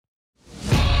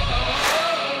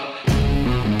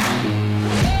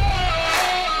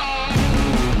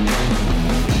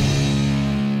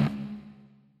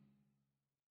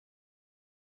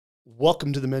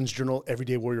Welcome to the Men's Journal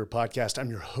Everyday Warrior podcast.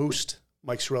 I'm your host,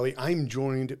 Mike Sorelli. I'm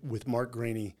joined with Mark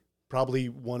Greaney, probably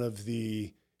one of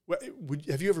the...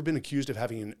 have you ever been accused of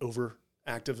having an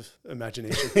overactive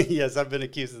imagination? Yes, I've been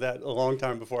accused of that a long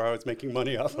time before I was making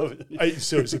money off of it.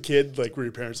 So as a kid, like, were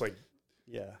your parents like...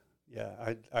 Yeah.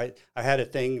 I had a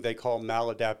thing they call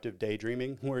maladaptive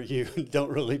daydreaming, where you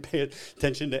don't really pay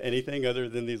attention to anything other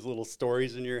than these little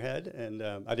stories in your head. And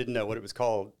I didn't know what it was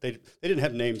called. They didn't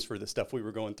have names for the stuff we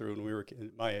were going through when we were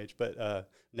my age, but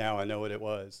now I know what it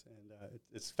was. And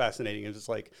it's fascinating. It's just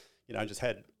like, I just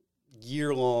had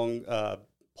year-long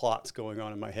plots going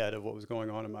on in my head of what was going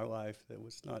on in my life that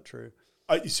was not true.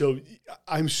 So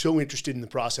I'm so interested in the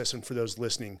process. And for those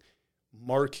listening,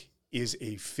 Mark is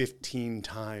a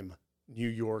 15-time New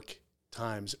York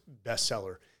Times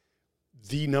bestseller.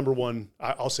 The number one,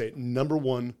 I'll say it, number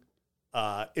one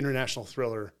international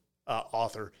thriller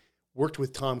author. Worked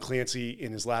with Tom Clancy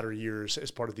in his latter years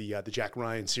as part of the Jack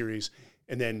Ryan series.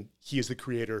 And then he is the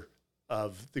creator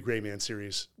of the Gray Man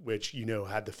series, which,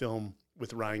 had the film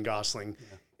with Ryan Gosling.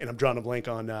 Yeah. And I'm drawing a blank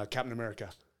on Captain America.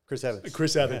 Chris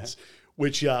Evans. Yeah.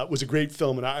 Which was a great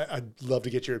film, and I'd love to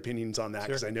get your opinions on that,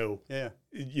 because I know,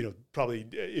 probably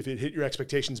if it hit your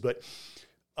expectations. But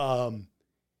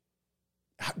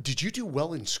did you do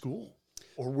well in school,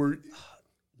 or were?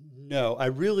 No, I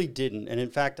really didn't. And in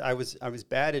fact, I was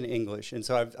bad in English, and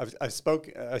so I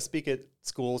speak at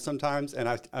school sometimes, and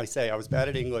I say I was bad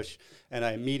at English, and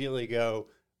I immediately go,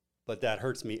 but that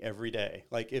hurts me every day.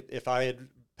 Like if I had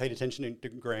paid attention to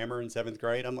grammar in 7th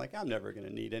grade, I'm like, I'm never going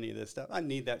to need any of this stuff. I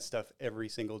need that stuff every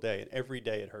single day, and every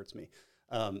day it hurts me.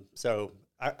 So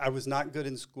I was not good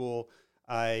in school.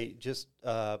 I just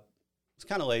was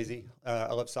kind of lazy.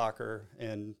 I love soccer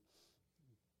and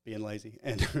being lazy.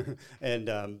 And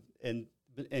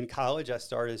in college, I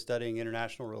started studying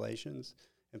international relations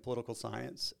and political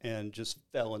science, and just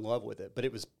fell in love with it. But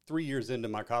it was 3 years into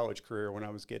my college career when I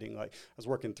was I was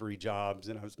working 3 jobs,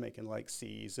 and I was making like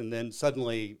C's. And then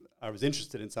suddenly I was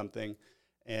interested in something,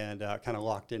 and kind of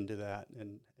locked into that.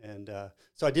 And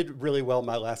so I did really well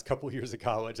my last couple of years of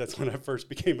college. That's when I first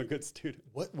became a good student.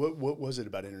 What was it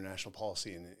about international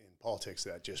policy and politics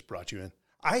that just brought you in?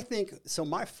 I think, so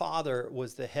my father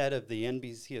was the head of the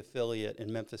NBC affiliate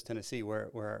in Memphis, Tennessee,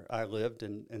 where I lived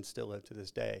and still live to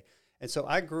this day. And so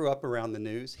I grew up around the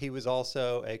news. He was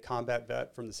also a combat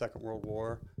vet from the Second World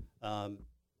War.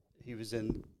 He was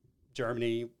in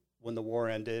Germany when the war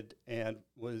ended, and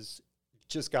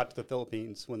just got to the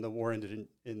Philippines when the war ended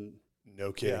in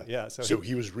no kidding. Yeah. So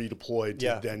he was redeployed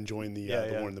to then join the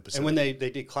war in the Pacific. And when they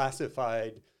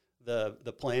declassified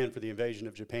the plan for the invasion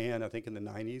of Japan, I think in the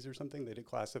 90s or something, they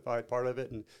declassified part of it,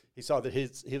 and he saw that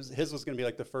his was going to be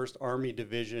like the first Army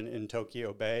division in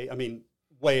Tokyo Bay. I mean,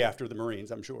 way after the Marines,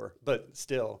 I'm sure, but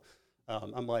still,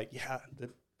 I'm like,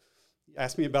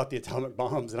 ask me about the atomic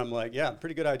bombs, and I'm like,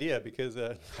 pretty good idea, because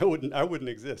I wouldn't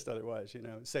exist otherwise. It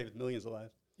saved millions of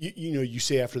lives. You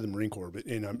say after the Marine Corps, but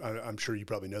I'm sure you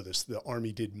probably know this. The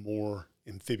Army did more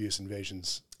amphibious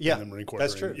invasions than the Marine Corps.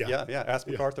 That's true. Yeah. Ask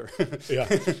MacArthur.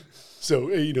 So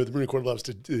the Marine Corps loves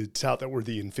to tout that we're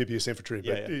the amphibious infantry,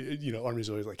 but Army's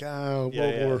always like,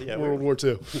 World War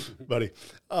II, buddy.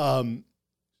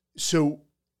 So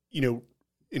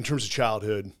in terms of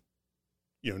childhood,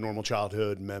 normal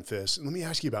childhood, Memphis. And let me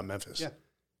ask you about Memphis. Yeah.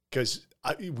 Because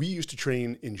we used to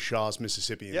train in Shaw's,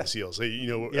 Mississippi in the SEALs.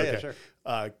 Sure.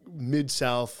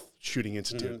 Mid-South Shooting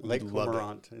Institute. Lake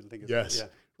Cormorant, I think yes.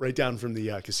 Right down from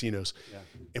the casinos. Yeah.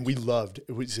 And we loved,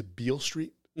 was it Beale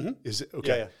Street? Mm-hmm. Is it?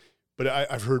 Okay. Yeah. But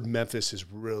I've heard Memphis has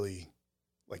really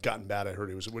gotten bad. I heard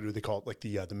it was, what do they call it? Like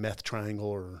the meth triangle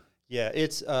or... Yeah,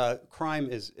 it's crime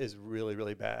is really,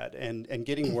 really bad and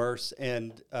getting worse.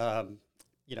 And, I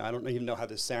don't even know how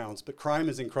this sounds, but crime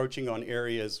is encroaching on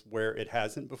areas where it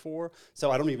hasn't before.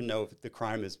 So I don't even know if the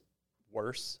crime is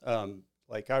worse. I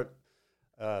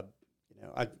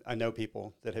know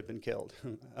people that have been killed.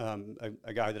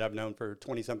 A guy that I've known for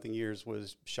 20-something years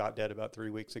was shot dead about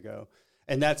 3 weeks ago.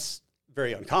 And that's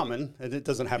very uncommon, and it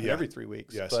doesn't happen every 3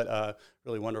 weeks. Yes. But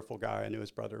really wonderful guy. I knew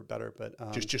his brother better, but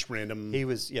just random. He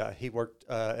worked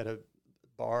at a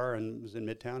bar and was in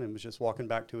Midtown, and was just walking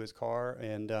back to his car,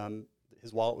 and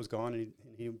his wallet was gone, and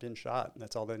he'd been shot. And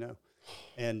that's all they know.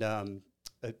 And a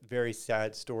very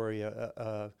sad story.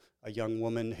 A young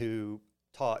woman who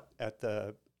taught at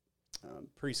the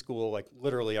preschool, like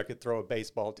literally, I could throw a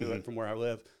baseball to it from where I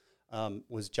live.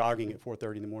 Was jogging at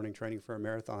 4:30 in the morning, training for a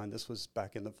marathon. This was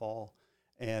back in the fall.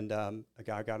 And a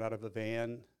guy got out of a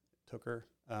van, took her.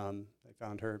 They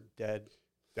found her dead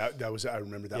That was, I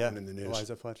remember that one in the news.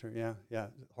 Eliza Fletcher. Yeah,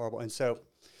 horrible. And so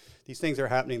these things are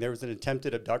happening. There was an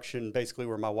attempted abduction, basically,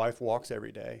 where my wife walks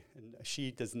every day, and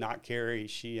she does not carry.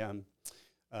 She's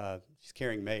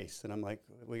carrying mace, and I'm like,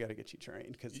 we got to get you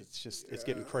trained because it's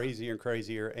getting crazier and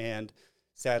crazier. And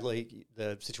sadly,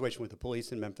 the situation with the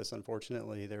police in Memphis,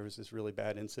 unfortunately, there was this really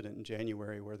bad incident in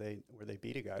January where they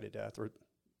beat a guy to death, or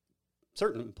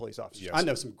certain police officers. Yes. I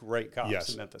know some great cops Yes.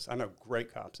 in Memphis. I know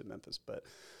great cops in Memphis, but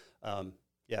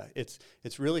yeah,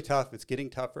 it's really tough. It's getting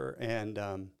tougher, and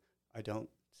I don't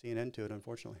see an end to it,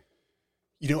 unfortunately.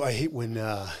 You know, I hate when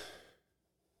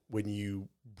you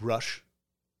brush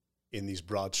in these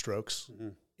broad strokes,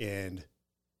 and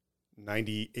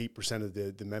 98% of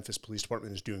the Memphis Police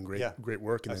Department is doing great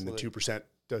work, and Absolutely. then the 2%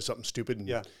 does something stupid,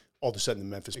 and all of a sudden the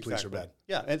Memphis police are bad.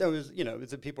 Yeah, and there was,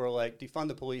 the people are like, defund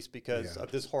the police because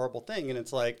of this horrible thing, and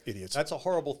it's like, Idiots. That's a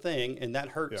horrible thing, and that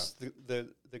hurts the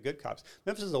good cops.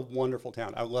 Memphis is a wonderful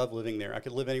town. I love living there. I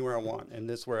could live anywhere I want, and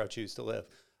this is where I choose to live.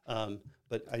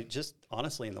 But I just,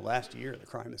 honestly, in the last year, the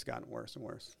crime has gotten worse and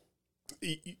worse.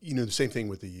 You know, the same thing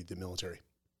with the military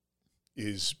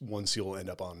is one SEAL will end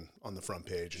up on the front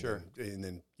page. Sure. And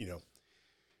then, you know,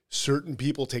 certain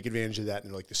people take advantage of that,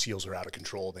 and they're like, the SEALs are out of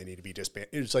control. They need to be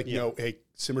disbanded. It's like, no, hey,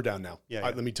 simmer down now.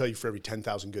 Let me tell you, for every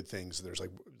 10,000 good things, there's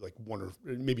like one or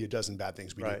maybe a dozen bad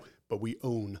things we do. But we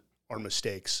own our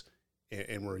mistakes,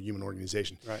 and we're a human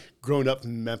organization. Right. Growing up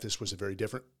in Memphis, was it very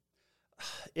different?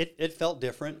 It felt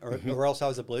different, or else I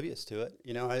was oblivious to it.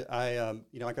 You know, I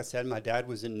like I said, my dad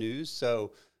was in news,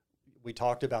 so we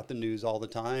talked about the news all the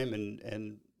time,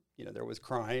 and you know, there was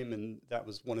crime, and that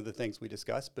was one of the things we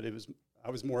discussed. But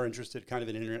I was more interested kind of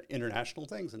in international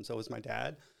things, and so was my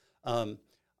dad.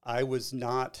 I was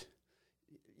not,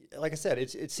 like I said,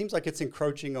 it seems like it's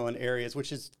encroaching on areas,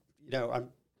 which is, you know, I'm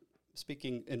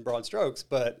speaking in broad strokes,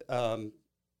 but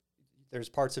there's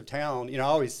parts of town, you know, I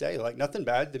always say, like, nothing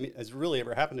bad has really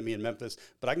ever happened to me in Memphis,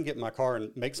 but I can get in my car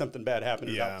and make something bad happen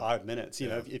in about 5 minutes, you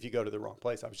know, if you go to the wrong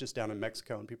place. I was just down in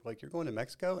Mexico, and people are like, you're going to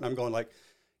Mexico? And I'm going like,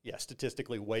 yeah,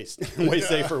 statistically way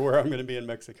safer where I'm going to be in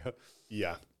Mexico.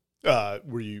 Yeah.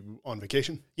 Were you on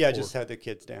vacation? Yeah, I just had the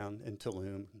kids down in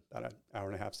Tulum, about an hour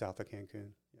and a half south of Cancun.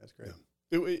 Yeah, it's great.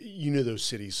 Yeah. You know those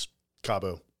cities,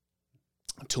 Cabo,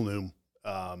 Tulum,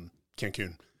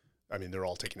 Cancun. I mean, they're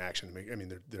all taking action. I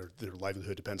mean, their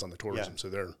livelihood depends on the tourism, so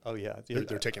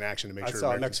they're taking action to make sure. I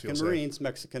saw Mexican Marines,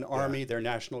 Mexican Army, their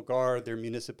National Guard, their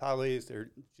municipales,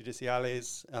 their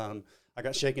judiciales. I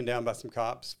got shaken down by some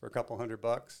cops for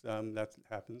 $200. That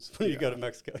happens when you go to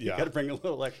Mexico. You got to bring a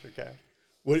little extra cash.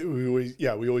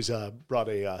 We always brought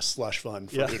a slush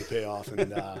fund for you to pay off,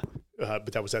 and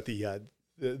but that was at the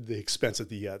expense of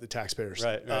the taxpayers.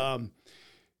 Right.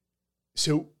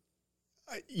 So,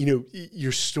 you know,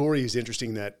 your story is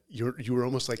interesting that you were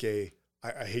almost like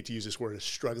I hate to use this word, a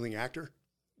struggling actor,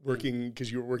 working because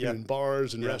you were working in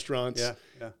bars and restaurants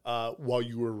while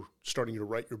you were starting to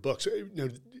write your books. You know,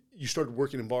 you started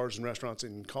working in bars and restaurants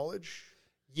in college?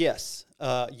 Yes.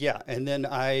 And then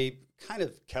I kind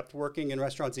of kept working in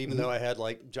restaurants, even though I had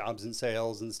like jobs in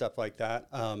sales and stuff like that.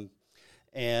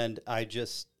 And I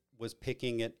just was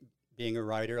picking at being a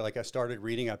writer. Like, I started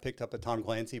reading, I picked up a Tom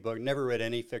Clancy book, never read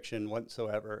any fiction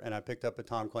whatsoever. And I picked up a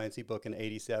Tom Clancy book in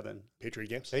 '87. Patriot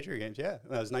Games? Patriot Games, yeah.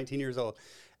 When I was 19 years old,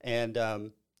 and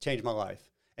changed my life.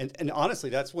 And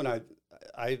honestly, that's when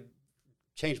I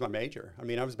changed my major. I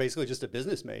mean, I was basically just a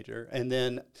business major. And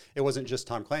then it wasn't just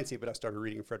Tom Clancy, but I started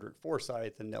reading Frederick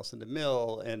Forsyth and Nelson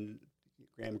DeMille and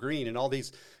Graham Greene and all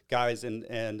these guys. And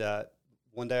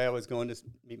one day I was going to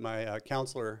meet my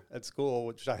counselor at school,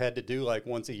 which I had to do like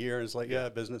once a year. It's like,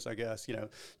 business, I guess. You know,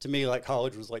 to me, like,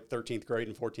 college was like 13th grade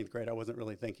and 14th grade. I wasn't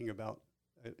really thinking about,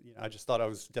 you know, I just thought I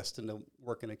was destined to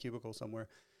work in a cubicle somewhere.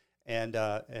 And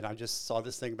I just saw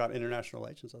this thing about international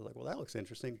relations. I was like, well, that looks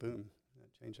interesting. Boom.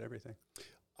 That changed everything.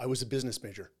 I was a business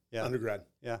major, undergrad.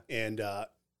 Yeah. And,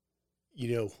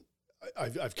 you know,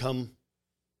 I've come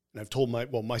and I've told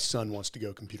my son wants to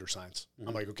go computer science. Mm-hmm.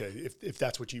 I'm like, okay, if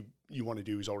that's what you want to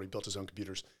do, he's already built his own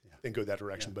computers, then go that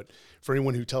direction. But for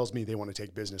anyone who tells me they want to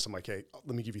take business, I'm like, hey,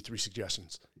 let me give you 3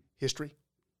 suggestions: history,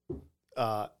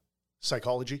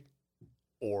 psychology,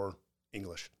 or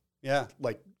English. Yeah.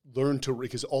 Like, learn to,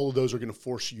 because all of those are going to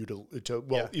force you to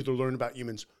either learn about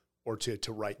humans or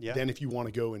to write. Yeah. Then if you want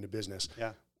to go into business,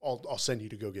 I'll send you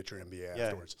to go get your MBA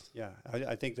afterwards. Yeah.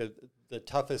 I think that the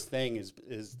toughest thing is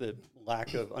the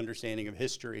lack of understanding of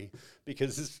history,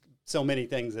 because there's so many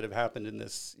things that have happened in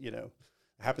this, you know,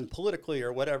 happened politically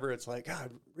or whatever. It's like, God,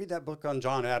 read that book on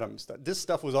John Adams. This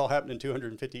stuff was all happening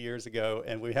 250 years ago,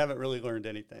 and we haven't really learned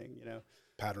anything, you know.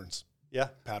 Patterns. Yeah.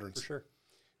 Patterns. For sure.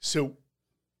 So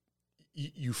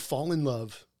you fall in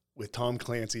love with Tom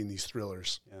Clancy and these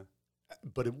thrillers. Yeah.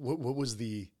 But what was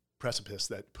the precipice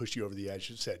that pushed you over the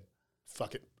edge and said,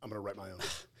 fuck it, I'm going to write my own?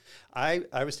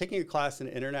 I was taking a class in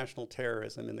international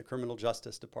terrorism in the criminal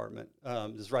justice department.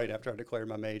 This is right after I declared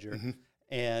my major. Mm-hmm.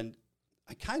 And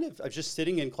I was just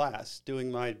sitting in class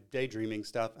doing my daydreaming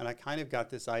stuff. And I kind of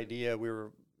got this idea. It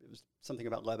was something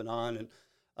about Lebanon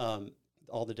and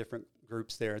all the different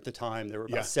groups there at the time. There were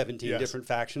about 17 different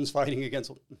factions fighting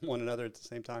against one another at the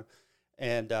same time.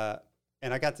 And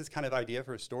I got this kind of idea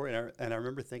for a story. And I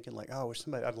remember thinking like, oh,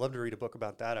 I'd love to read a book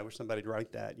about that. I wish somebody'd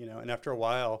write that, And after a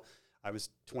while, I was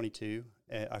 22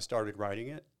 and I started writing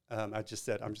it. I just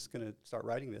said, I'm just going to start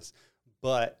writing this,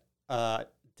 but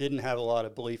didn't have a lot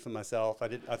of belief in myself.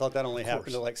 I thought that only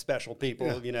happened to like special people,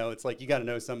 it's like, you got to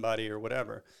know somebody or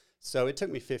whatever. So it took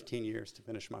me 15 years to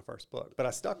finish my first book, but I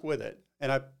stuck with it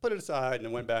and I put it aside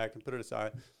and went back and put it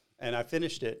aside and I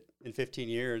finished it in 15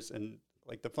 years. And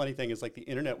like the funny thing is like the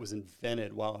internet was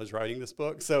invented while I was writing this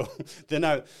book. So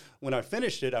then when I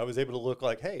finished it, I was able to look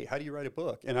like, hey, how do you write a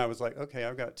book? And I was like, okay,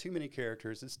 I've got too many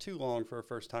characters. It's too long for a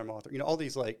first time author. All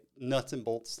these like nuts and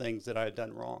bolts things that I had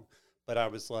done wrong. But I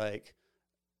was like,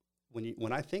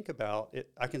 when I think about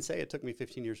it, I can say it took me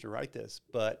 15 years to write this,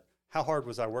 but how hard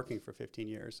was I working for 15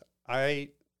 years?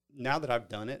 Now that I've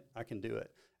done it, I can do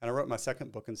it. And I wrote my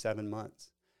second book in 7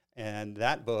 months. And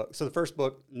that book, so the first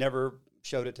book never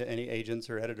showed it to any agents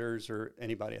or editors or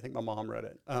anybody. I think my mom read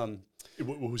it.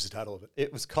 What was the title of it?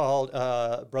 It was called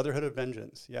Brotherhood of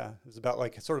Vengeance. Yeah, it was about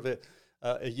like sort of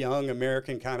a young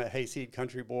American kind of hayseed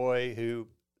country boy who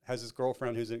has his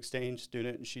girlfriend who's an exchange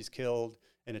student and she's killed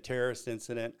in a terrorist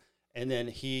incident. And then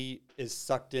he is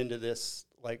sucked into this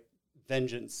like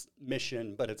vengeance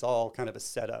mission, but it's all kind of a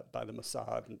setup by the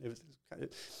Mossad. And it was kind of,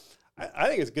 I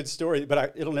think it's a good story,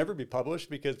 but it'll never be published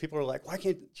because people are like, why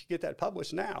can't you get that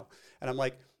published now? And I'm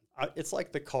like, it's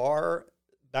like the car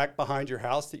back behind your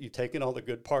house that you've taken all the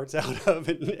good parts out of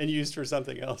and used for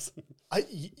something else.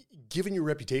 Given your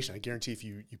reputation, I guarantee if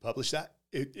you publish that,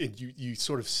 you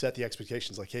sort of set the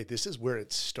expectations like, hey, this is where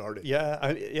it started.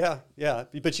 Yeah.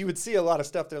 But you would see a lot of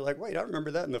stuff. They're like, wait, I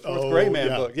remember that in the fourth Gray Man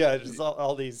book. Yeah, just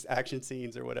all these action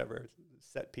scenes or whatever,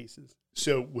 set pieces.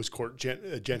 So was Court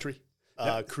Gentry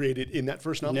created in that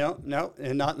first novel? No,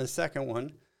 and not in the second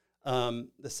one.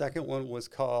 The second one was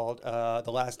called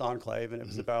The Last Enclave, and it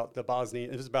was about the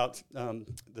Bosnian. It was about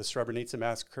the Srebrenica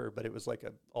massacre, but it was like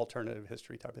an alternative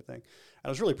history type of thing. And I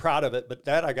was really proud of it. But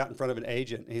that I got in front of an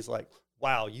agent, and he's like,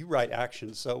 "Wow, you write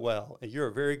action so well, and you're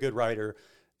a very good writer.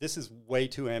 This is way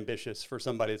too ambitious for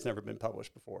somebody that's never been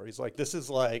published before." He's like, "This is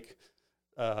like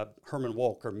Herman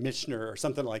Wouk or Michener or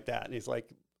something like that." And he's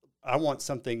like, "I want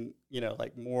something,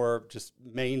 like more just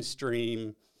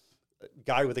mainstream."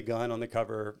 Guy with a gun on the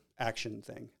cover action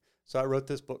thing. So I wrote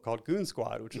this book called Goon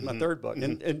Squad, which is my third book.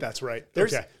 And that's right.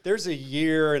 There's a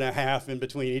year and a half in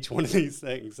between each one of these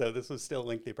things. So this was still a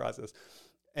lengthy process.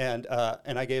 And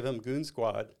I gave him Goon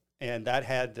Squad, and that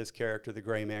had this character, the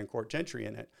Gray Man, Court Gentry,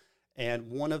 in it. And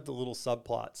one of the little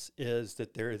subplots is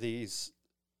that there are these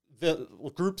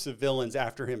groups of villains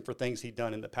after him for things he'd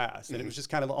done in the past. And it was just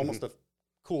kind of almost a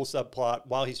cool subplot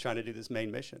while he's trying to do this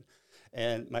main mission.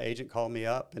 And my agent called me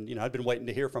up, and I'd been waiting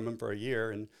to hear from him for a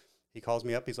year. And he calls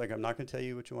me up. He's like, "I'm not going to tell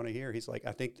you what you want to hear." He's like,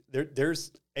 "I think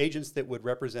there's agents that would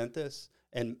represent this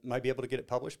and might be able to get it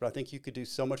published, but I think you could do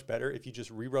so much better if you just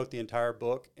rewrote the entire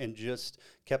book and just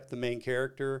kept the main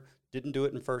character, didn't do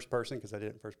it in first person," because I did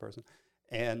it in first person,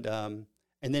 and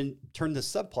then turned the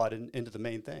subplot into the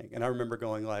main thing." And I remember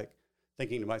going like,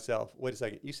 thinking to myself, wait a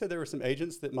second, you said there were some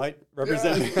agents that might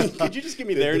represent me. Could you just give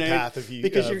me their name? Path of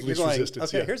because you're going,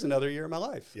 resistance, okay, here's another year of my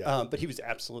life. Yeah. But he was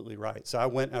absolutely right. So I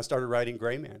went and I started writing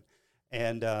Gray Man.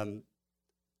 And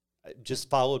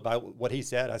just followed by what he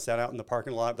said. I sat out in the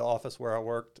parking lot of the office where I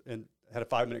worked and had a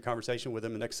 5-minute conversation with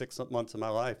him the next 6 months of my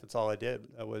life. That's all I did.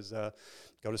 I was go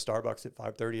to Starbucks at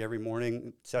 5:30 every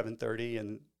morning, 7:30,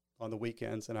 and on the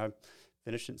weekends. And I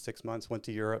finished in 6 months, went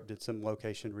to Europe, did some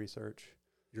location research.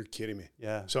 You're kidding me.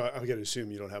 Yeah. So I'm going to assume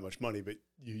you don't have much money, but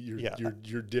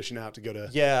you're dishing out to go to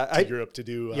Europe to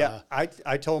do.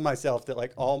 I told myself that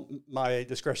like all my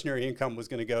discretionary income was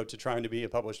going to go to trying to be a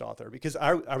published author, because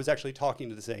I was actually talking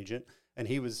to this agent and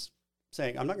he was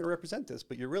saying, "I'm not going to represent this,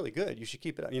 but you're really good. You should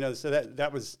keep it." So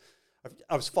that was,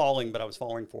 I was falling, but I was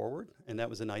falling forward, and that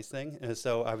was a nice thing. And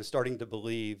so I was starting to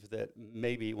believe that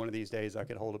maybe one of these days I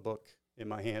could hold a book in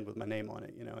my hand with my name on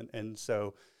it, and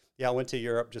so. Yeah, I went to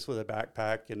Europe just with a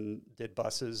backpack and did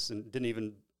buses and couldn't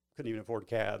even afford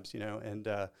cabs, and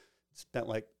spent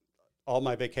like all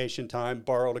my vacation time,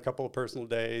 borrowed a couple of personal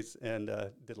days, and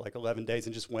did like 11 days,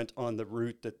 and just went on the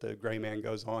route that the Gray Man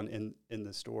goes on in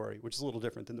the story, which is a little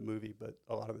different than the movie, but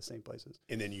a lot of the same places.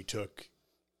 And then you took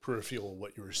peripheral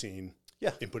what you were seeing,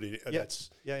 and put it.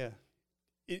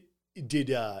 It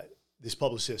did. This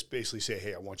publicist basically say,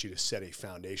 "Hey, I want you to set a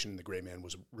foundation." The Gray Man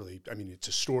was really, I mean, it's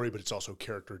a story, but it's also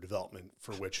character development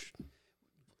for which.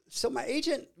 So my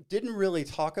agent didn't really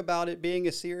talk about it being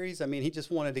a series. I mean, he just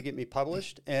wanted to get me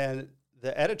published. And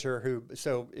the editor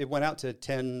so it went out to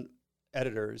 10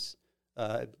 editors,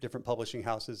 different publishing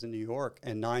houses in New York,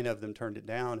 and 9 of them turned it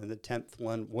down. And the 10th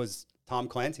one was Tom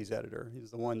Clancy's editor. He was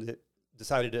the one that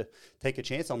decided to take a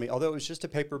chance on me. Although it was just a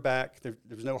paperback, there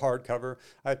was no hardcover.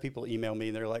 I had people email me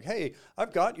and they're like, "Hey,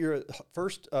 I've got your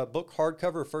first book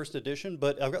hardcover, first edition,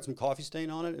 but I've got some coffee stain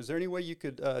on it. Is there any way you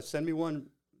could send me one,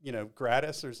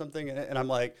 gratis or something?" And I'm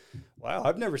like, "Wow,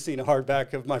 I've never seen a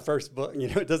hardback of my first book.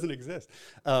 It doesn't exist."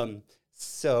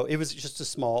 So it was just a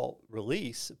small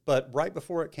release. But right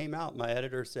before it came out, my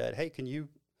editor said, "Hey, can you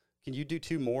do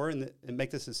 2 more and make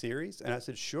this a series?" And I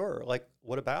said, "Sure. Like,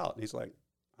 what about?" And he's like,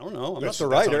 "I don't know. I'm not the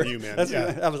writer." That's on you,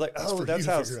 man. I was like, "Oh,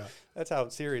 that's how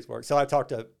series works." So I talked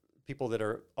to people that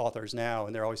are authors now,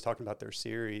 and they're always talking about their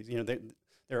series.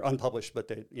 They're unpublished, but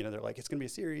they're like, "It's going to be a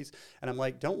series." And I'm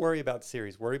like, "Don't worry about the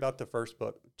series. Worry about the first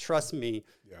book. Trust me.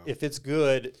 If it's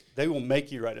good, they will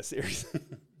make you write a series."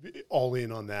 All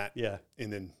in on that. Yeah.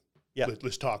 And then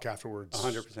let's talk afterwards.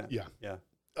 100%. Yeah. Yeah.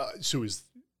 So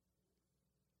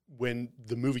when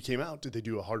the movie came out, did they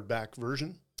do a hardback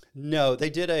version? No, they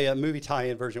did a movie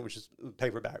tie-in version, which is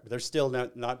paperback, but there's still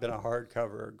not been a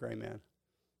hardcover Gray Man.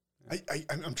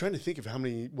 I'm trying to think of how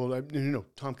many. Well, no.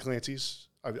 Tom Clancy's.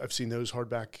 I've seen those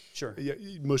hardback. Sure. Yeah,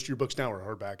 most of your books now are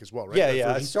hardback as well, right?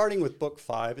 Yeah. Starting with book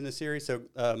 5 in the series. So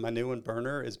my new one,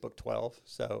 Burner, is book 12.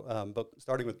 So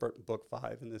starting with book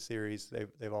 5 in the series,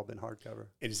 they've all been hardcover.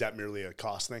 And is that merely a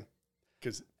cost thing?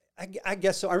 Because I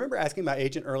guess so. I remember asking my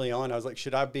agent early on. I was like,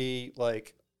 "Should I be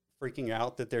like freaking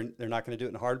out that they're not going to do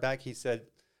it in hardback?" He said,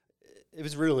 it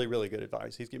was really, really good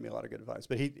advice. He's given me a lot of good advice.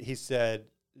 But he said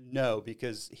no,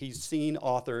 because he's seen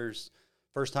authors,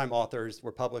 first-time authors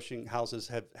where publishing houses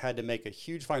have had to make a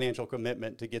huge financial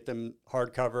commitment to get them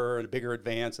hardcover and a bigger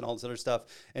advance and all this other stuff,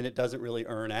 and it doesn't really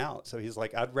earn out. So he's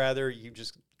like, "I'd rather you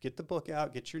just get the book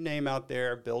out, get your name out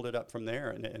there, build it up from there."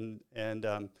 And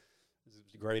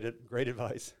it's great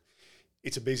advice.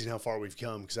 It's amazing how far we've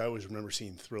come, because I always remember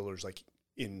seeing thrillers like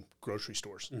in grocery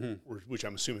stores, which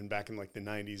I'm assuming back in like the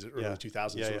 90s, early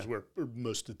 2000s was where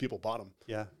most of the people bought them.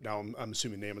 Yeah. Now I'm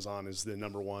assuming Amazon is the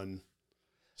number one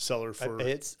seller for.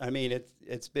 It's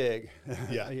big.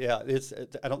 Yeah.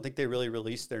 I don't think they really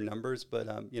released their numbers, but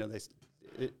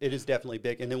it is definitely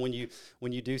big. And then when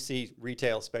you do see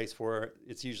retail space for it,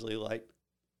 it's usually like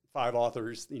 5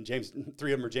 authors. 3 of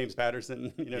them are James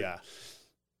Patterson. Yeah.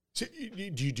 So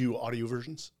do you do audio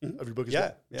versions of your book as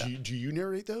well? Yeah. Do you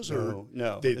narrate those?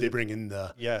 No. They bring in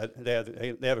the... Yeah, they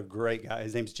have a great guy.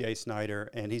 His name's Jay Snyder,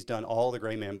 and he's done all the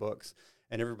Gray Man books.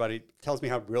 And everybody tells me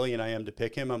how brilliant I am to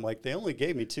pick him. I'm like, they only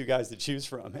gave me 2 guys to choose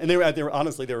from. And they were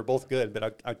honestly, they were both good,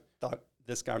 but I thought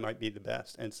this guy might be the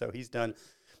best. And so he's done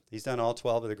all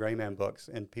 12 of the Gray Man books.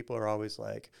 And people are always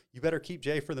like, "You better keep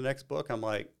Jay for the next book." I'm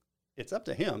like, it's up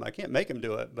to him. I can't make him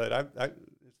do it, but as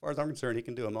far as I'm concerned, he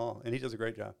can do them all, and he does a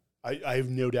great job. I have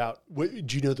no doubt.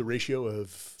 Do you know the ratio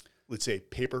of, let's say,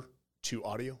 paper to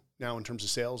audio now in terms of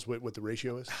sales, what the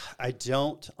ratio is? I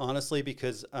don't, honestly,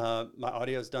 because my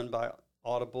audio is done by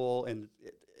Audible, and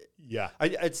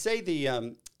I'd say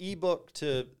the ebook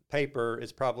to paper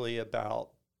is probably about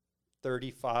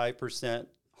 35%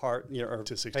 or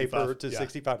to 65, paper to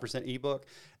 65% ebook,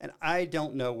 and I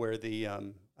don't know where the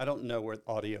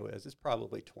audio is. It's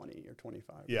probably 20 or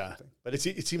 25. Yeah. Or something. But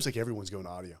it seems like everyone's going to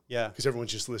audio. Yeah. Because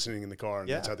everyone's just listening in the car, and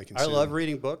that's how they consume. I love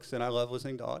reading books, and I love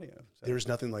listening to audio. So. There's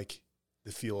nothing like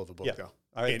the feel of a book, though.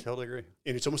 I totally agree.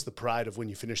 And it's almost the pride of when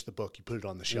you finish the book, you put it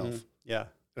on the shelf. Mm-hmm. Yeah.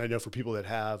 And I know for people that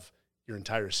have your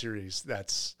entire series,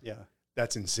 that's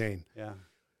insane. Yeah.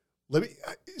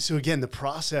 So again, the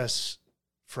process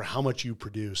for how much you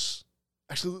produce.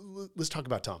 Actually, let's talk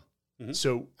about Tom. Mm-hmm.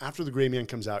 So after the Gray Man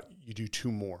comes out, you do 2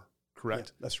 more,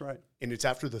 correct? Yeah, that's right. And it's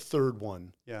after the third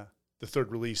one, the third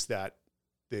release, that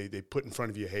they put in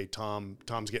front of you, "Hey,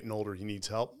 Tom's getting older. He needs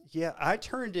help." Yeah, I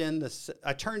turned in the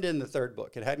 3rd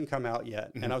book. It hadn't come out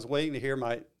yet, and I was waiting to hear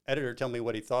my editor tell me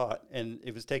what he thought, and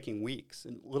it was taking weeks.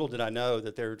 And little did I know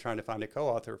that they were trying to find a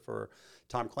co-author for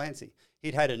Tom Clancy.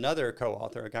 He'd had another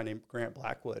co-author, a guy named Grant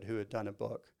Blackwood, who had done a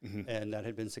book, and that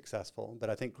had been successful. But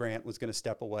I think Grant was going to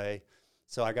step away.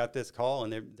 So I got this call,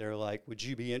 and they're like, "Would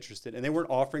you be interested?" And they weren't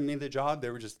offering me the job; they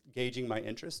were just gauging my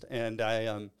interest. And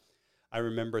I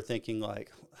remember thinking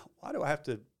like, why do I have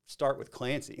to start with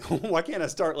Clancy? Why can't I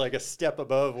start like a step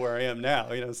above where I am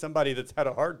now? You know, somebody that's had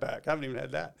a hardback. I haven't even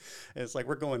had that. And it's like,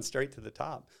 we're going straight to the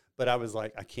top. But I was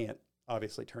like, I can't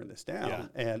obviously turn this down.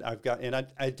 Yeah. And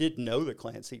I did know the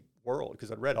Clancy world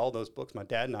because I'd read all those books. My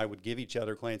dad and I would give each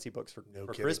other Clancy books for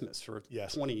Christmas for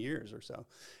 20 years or so.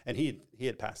 And he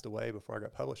had passed away before I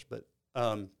got published. But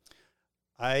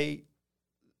they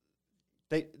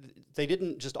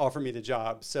didn't just offer me the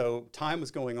job. So time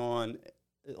was going on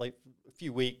like a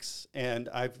few weeks, and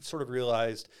I've sort of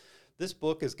realized this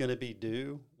book is going to be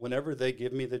due whenever they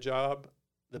give me the job.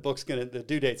 The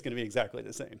due date's going to be exactly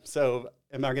the same. So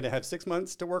am I going to have 6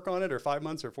 months to work on it, or 5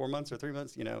 months, or 4 months, or 3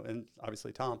 months? You know, and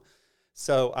obviously Tom.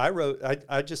 So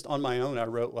I just on my own, I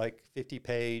wrote like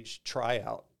 50-page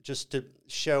tryout just to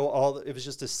show it was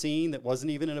just a scene that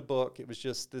wasn't even in a book. It was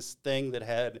just this thing that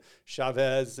had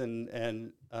Chavez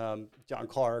and John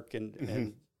Clark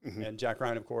and Jack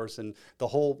Ryan, of course, and the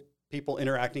whole people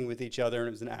interacting with each other, and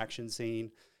it was an action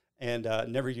scene, and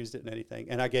never used it in anything.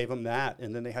 And I gave them that,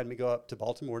 and then they had me go up to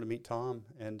Baltimore to meet Tom,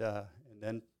 and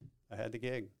then I had the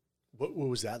gig. What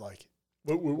was that like?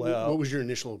 What was your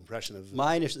initial impression of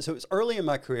so it was early in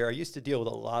my career. I used to deal with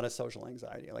a lot of social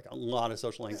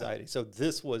anxiety. So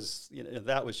this was,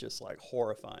 that was just like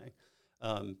horrifying.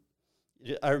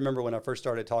 I remember when I first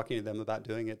started talking to them about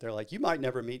doing it, they're like, you might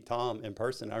never meet Tom in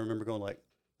person. I remember going like,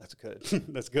 that's good.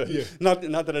 That's good. Yeah. Not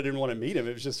that I didn't want to meet him.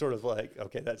 It was just sort of like,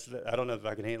 okay, I don't know if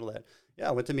I can handle that. Yeah,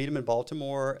 I went to meet him in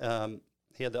Baltimore.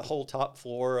 He had the whole top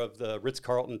floor of the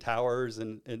Ritz-Carlton Towers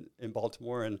in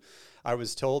Baltimore, and I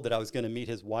was told that I was going to meet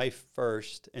his wife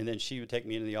first, and then she would take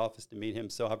me into the office to meet him.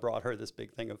 So I brought her this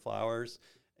big thing of flowers,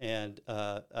 and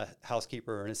a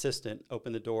housekeeper or an assistant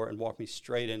opened the door and walked me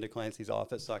straight into Clancy's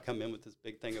office. So I come in with this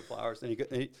big thing of flowers, and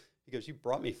he goes, "You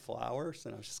brought me flowers?"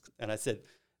 And I said,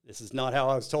 "This is not how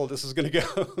I was told this was going to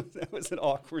go." That was an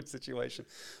awkward situation,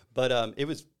 but it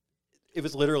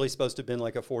was literally supposed to have been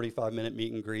like a 45-minute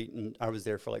meet and greet, and I was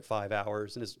there for like 5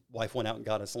 hours, and his wife went out and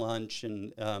got us lunch,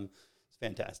 and it's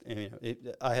fantastic.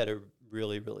 And, I had a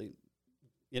really, really,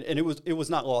 and it was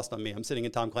not lost on me. I'm sitting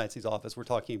in Tom Clancy's office. We're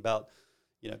talking about,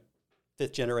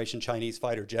 5th generation Chinese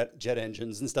fighter jet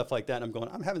engines and stuff like that. And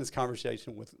I'm having this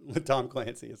conversation with Tom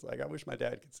Clancy. It's like, I wish my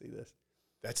dad could see this.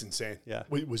 That's insane. Yeah.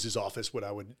 Was his office what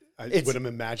I'm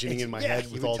imagining in my head?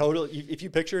 With all totally, if you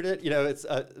pictured it, it's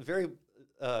very.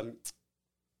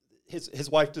 His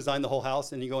wife designed the whole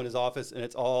house, and you go in his office, and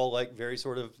it's all like very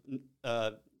sort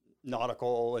of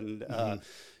nautical, and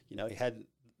he had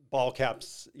ball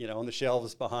caps, on the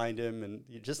shelves behind him, and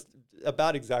you just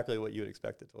about exactly what you would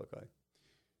expect it to look like.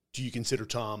 Do you consider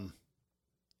Tom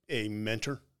a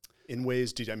mentor in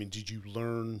ways? Did you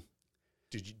learn?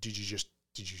 Did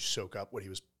you soak up what he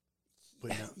was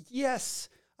putting out? Yes.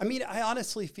 I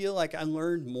honestly feel like I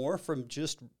learned more from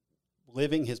just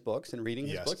living his books and reading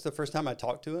his books. The first time I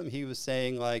talked to him, he was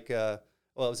saying like, it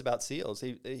was about seals.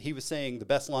 He was saying the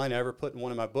best line I ever put in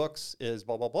one of my books is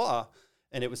blah, blah, blah.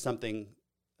 And it was something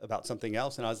about something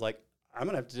else. And I was like, I'm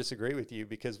going to have to disagree with you,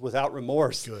 because without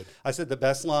remorse, good. I said the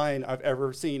best line I've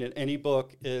ever seen in any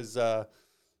book is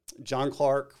John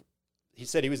Clark. He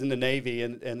said he was in the Navy,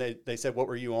 and they said, what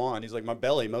were you on? He's like, my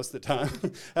belly most of the time.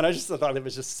 And I just thought it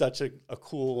was just such a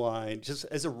cool line. Just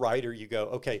as a writer, you go,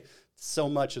 okay, so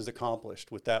much is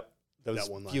accomplished with those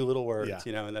few little words,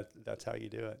 and that's how you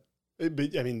do it.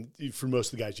 But for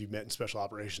most of the guys you've met in special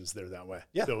operations, they're that way.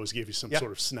 Yeah. They always give you some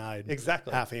sort of snide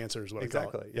half answer is what I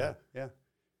call it. Yeah.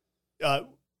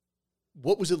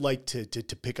 What was it like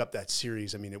to pick up that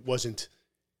series? It wasn't,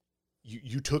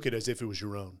 you took it as if it was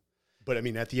your own. But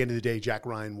at the end of the day, Jack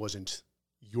Ryan wasn't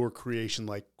your creation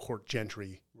like Court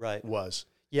Gentry was.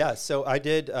 Yeah, so I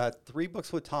did 3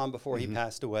 books with Tom before he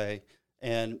passed away,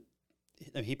 and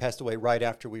he passed away right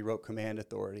after we wrote Command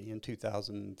Authority in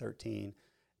 2013,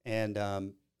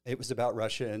 and it was about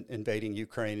Russia invading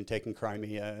Ukraine and taking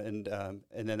Crimea, and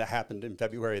then that happened in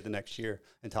February of the next year,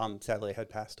 and Tom sadly had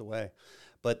passed away.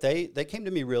 But they came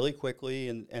to me really quickly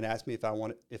and asked me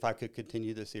if I could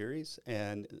continue the series,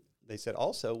 and they said,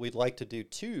 also, we'd like to do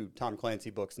 2 Tom Clancy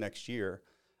books next year,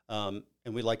 and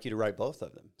we'd like you to write both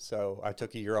of them. So I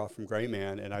took a year off from Gray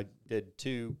Man, and I did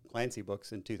 2 Clancy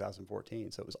books in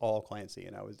 2014. So it was all Clancy,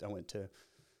 and I went to,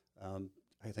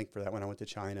 I think for that one I went to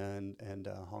China and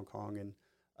Hong Kong,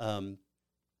 and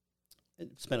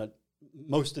spent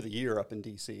most of the year up in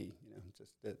D.C.,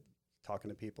 just talking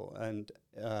to people. And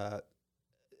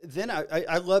then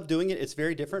I love doing it. It's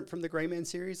very different from the Gray Man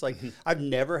series. Like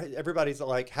everybody's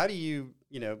like, how do you,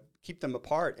 keep them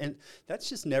apart? And that's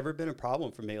just never been a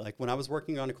problem for me. Like when I was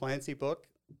working on a Clancy book,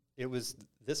 it was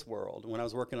this world. When I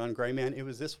was working on Gray Man, it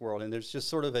was this world. And there's just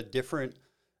sort of a different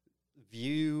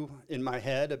view in my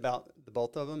head about the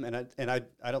both of them. And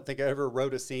I don't think I ever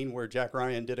wrote a scene where Jack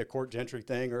Ryan did a Court Gentry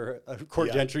thing, or a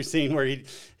Court Gentry scene where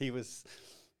he was.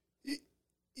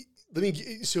 Let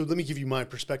me give you my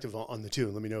perspective on the two,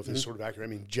 and let me know if it's sort of accurate. I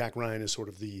mean, Jack Ryan is sort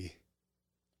of the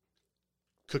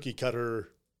cookie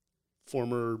cutter,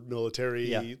 former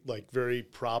military, like very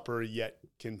proper, yet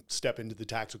can step into the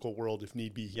tactical world if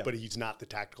need be. But he's not the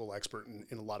tactical expert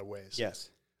in a lot of ways. Yes,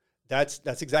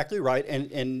 that's exactly right.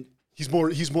 And he's more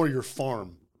your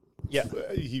farm. Yeah,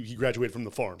 he graduated from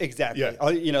the farm. Exactly. Yeah.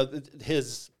 You know,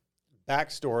 his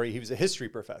backstory. He was a history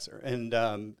professor, and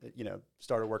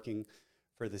started working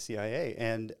for the CIA.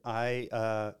 And I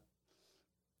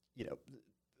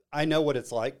know what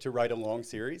it's like to write a long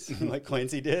series like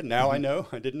Clancy did. Now I know.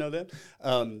 I didn't know that.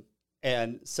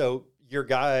 And so your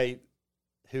guy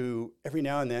who every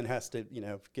now and then has to,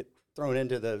 get thrown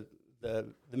into the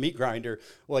meat grinder.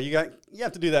 Well, you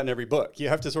have to do that in every book. You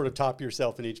have to sort of top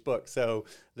yourself in each book. So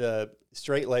the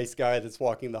straight-laced guy that's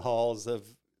walking the halls of,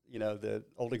 the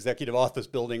old executive office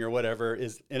building or whatever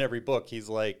is in every book. He's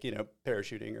like,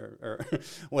 parachuting or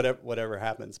whatever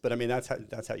happens. But I mean, that's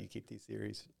how you keep these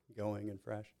series going and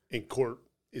fresh. And Court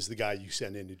is the guy you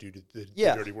send in to do the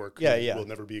dirty work. Yeah. Will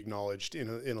never be acknowledged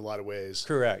in a lot of ways.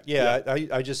 Correct. Yeah.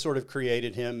 I just sort of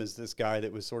created him as this guy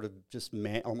that was sort of just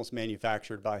almost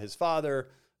manufactured by his father,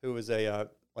 who was a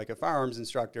firearms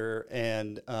instructor,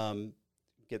 and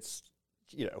gets,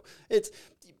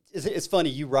 it's funny.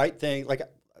 You write things like,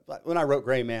 when I wrote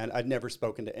Gray Man, I'd never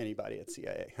spoken to anybody at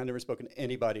CIA. I'd never spoken to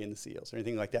anybody in the SEALs or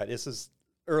anything like that. This is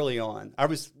early on. I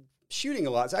was shooting a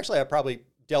lot. So actually, I probably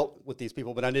dealt with these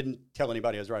people, but I didn't tell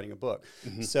anybody I was writing a book.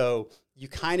 Mm-hmm. So you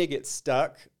kind of get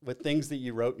stuck with things that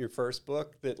you wrote in your first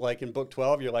book that, like in book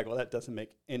 12, you're like, well, that doesn't make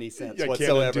any sense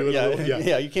whatsoever.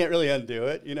 You can't really undo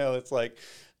it. It's like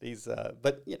these,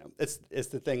 but it's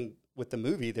the thing with the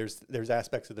movie. There's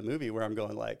aspects of the movie where I'm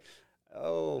going like,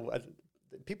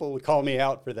 people would call me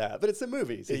out for that, but it's a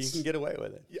movie, so you can get away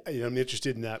with it. Yeah, I'm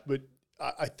interested in that, but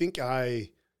I think I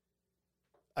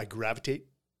gravitate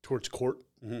towards Court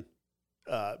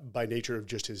by nature of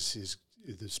just his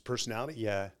personality.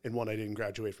 Yeah, and one, I didn't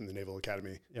graduate from the Naval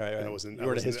Academy. Yeah, right. And I wasn't. You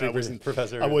were a history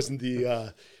professor. I wasn't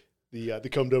the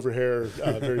combed over hair,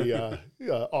 very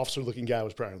officer looking guy. I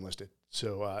was prior enlisted,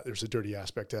 so there's a dirty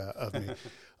aspect of me.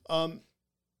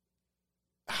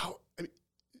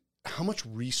 How much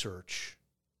research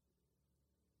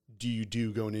do you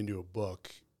do going into a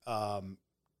book?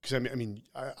 Because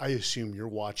I assume you're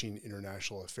watching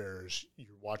international affairs,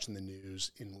 you're watching the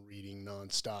news and reading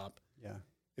nonstop. Yeah.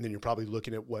 And then you're probably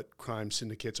looking at what crime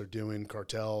syndicates are doing,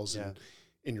 cartels, and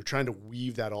you're trying to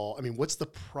weave that all. I mean, what's the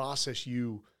process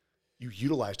you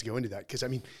utilize to go into that? Because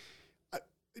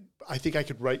I think I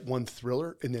could write one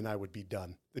thriller and then I would be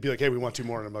done. They'd be like, hey, we want two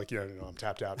more. And I'm like, no, I'm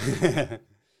tapped out.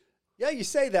 Yeah, you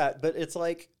say that, but it's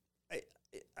like,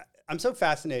 I'm so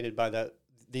fascinated by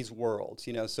these worlds,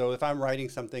 So if I'm writing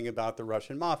something about the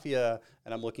Russian mafia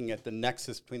and I'm looking at the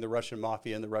nexus between the Russian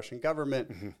mafia and the Russian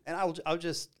government, and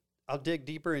I'll dig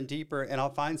deeper and deeper, and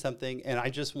I'll find something, and I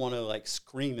just want to like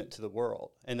scream it to the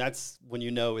world, and that's when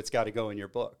it's got to go in your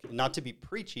book. Not to be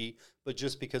preachy, but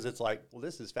just because it's like, well,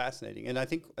 this is fascinating, and I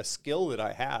think a skill that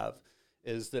I have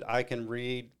is that I can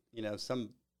read, some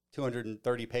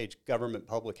 230-page government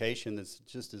publication that's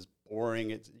just as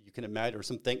boring as you can imagine, or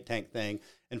some think tank thing,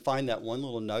 and find that one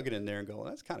little nugget in there and go, well,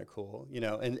 that's kind of cool,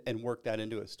 and work that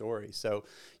into a story. So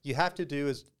you have to do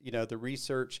is, the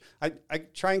research. I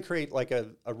try and create like a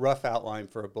rough outline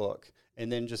for a book, and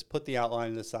then just put the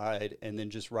outline aside, and then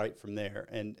just write from there,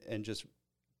 and just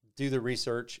do the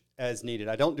research as needed.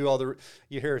 I don't do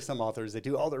you hear some authors, they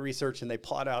do all the research and they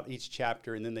plot out each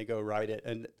chapter and then they go write it.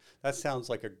 And that sounds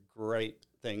like a great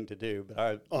thing to do,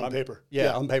 but on paper.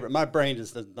 Yeah, on paper. My brain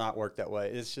just does not work that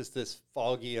way. It's just this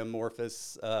foggy,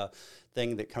 amorphous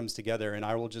thing that comes together, and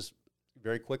I will just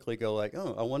very quickly go like,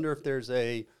 oh, I wonder if there's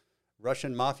a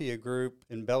Russian mafia group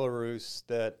in Belarus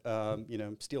that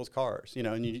steals cars,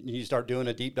 and you start doing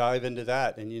a deep dive into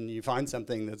that, and you find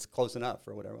something that's close enough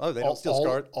or whatever. Oh, they don't steal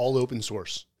cars. All open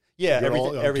source. Yeah,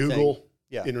 everything. Google,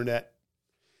 internet.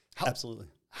 Absolutely.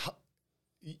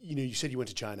 You said you went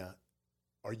to China.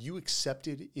 Are you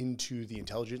accepted into the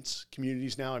intelligence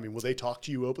communities now? I mean, will they talk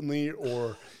to you openly,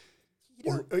 or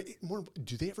more?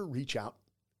 Do they ever reach out?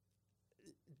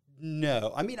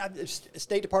 No, I mean,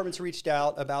 State Department's reached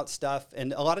out about stuff,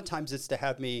 and a lot of times it's to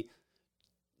have me,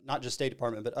 not just State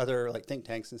Department, but other like think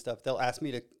tanks and stuff. They'll ask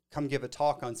me to come give a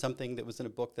talk on something that was in a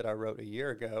book that I wrote a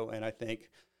year ago, and I think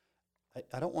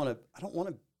I don't want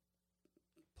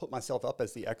to put myself up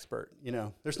as the expert. You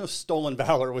know, there's no stolen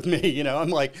valor with me. You know, I'm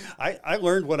like, I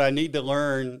learned what I need to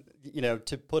learn, you know,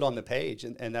 to put on the page,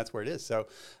 and that's where it is. So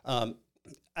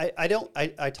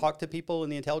I talk to people in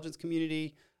the intelligence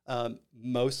community,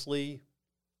 mostly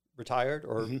retired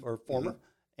or former.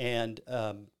 And,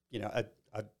 you know,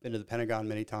 I've been to the Pentagon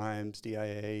many times,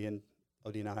 DIA and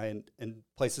ODNI and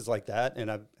places like that. And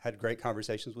I've had great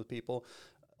conversations with people,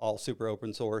 all super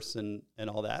open source and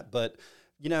all that. But,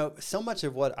 you know, so much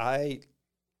of what I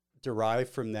derive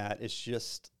from that is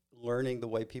just learning the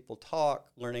way people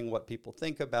talk, learning what people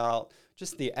think about,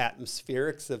 just the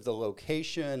atmospherics of the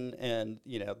location, and,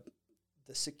 you know,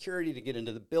 the security to get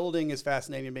into the building is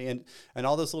fascinating to me, and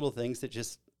all those little things that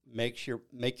just make your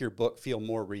book feel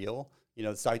more real, you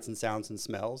know, sights and sounds and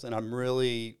smells. And I'm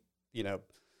really, you know,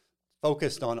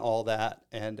 focused on all that.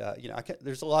 And, you know,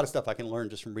 there's a lot of stuff I can learn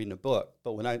just from reading a book.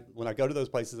 But when I go to those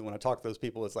places and when I talk to those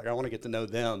people, it's like, I want to get to know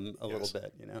them a little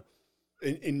bit, you know.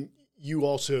 And you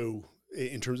also,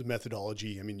 in terms of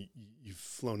methodology, I mean, you've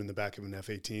flown in the back of an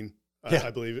F-18, I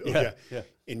believe. Yeah.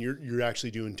 And you're actually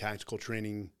doing tactical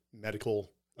training,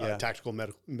 tactical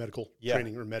medical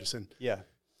training or medicine.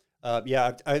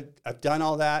 I've done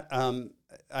all that.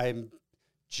 I'm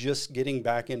just getting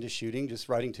back into shooting, just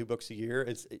writing 2 books a year.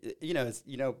 It's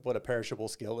what a perishable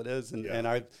skill it is. And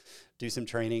I do some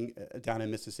training down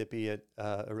in Mississippi at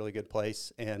a really good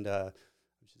place. And I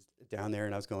was just down there,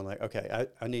 and I was going like, okay,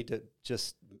 I need to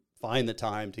just find the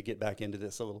time to get back into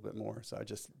this a little bit more. So I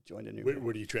just joined a new.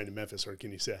 Where do you train in Memphis, or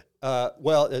can you say?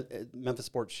 Memphis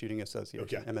Sports Shooting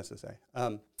Association, MSSA.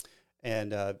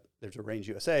 And there's a Range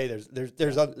USA.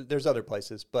 There's other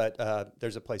places, but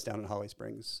there's a place down in Holly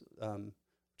Springs,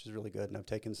 which is really good. And I've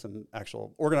taken some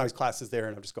actual organized classes there,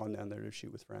 and I've just gone down there to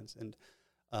shoot with friends. And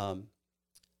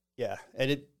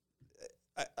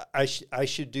I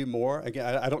should do more.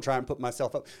 Again, I don't try and put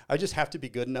myself up. I just have to be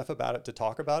good enough about it to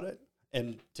talk about it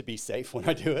and to be safe when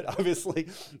I do it. Obviously,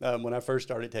 when I first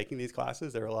started taking these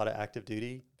classes, there were a lot of active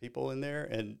duty people in there,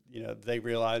 and, you know, they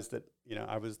realized that, you know,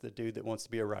 I was the dude that wants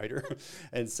to be a writer.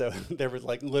 And so there was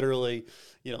like literally,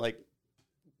 you know, like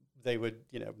they would,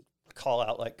 you know, call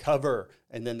out like cover,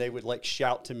 and then they would like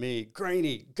shout to me,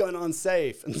 Greaney, gun on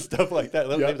safe, and stuff like that.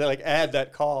 They like add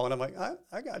that call, and I'm like,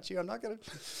 I got you. I'm not going to,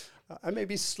 I may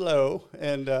be slow,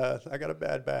 and I got a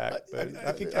bad back. But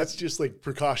I think that's just like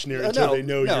precautionary until they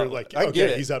know you're like,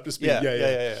 okay, he's up to speed.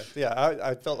 Yeah.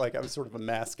 I felt like I was sort of a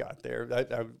mascot there.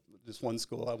 This one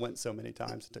school I went so many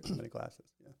times and took so many classes.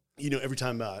 Yeah. You know, every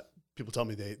time people tell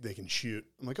me they can shoot,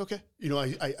 I'm like, okay. You know,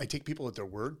 I take people at their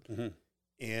word,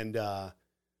 and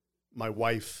my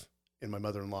wife and my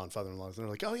mother-in-law and father-in-law, they're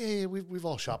like, oh yeah, we've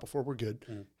all shot before, we're good.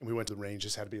 And we went to the range.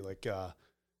 This had to be like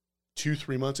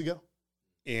 2-3 months ago.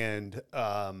 And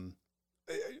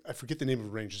I forget the name of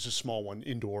the range. It's a small one,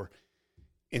 indoor.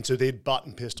 And so they'd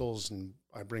bought pistols, and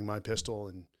I bring my pistol,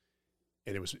 and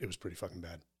it was pretty fucking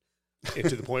bad. And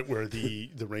to the point where the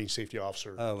range safety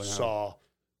officer saw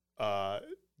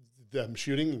them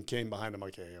shooting and came behind them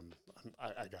like, hey,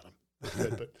 I got him.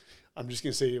 Good. But I'm just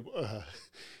gonna say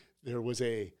there was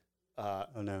a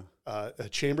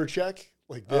chamber check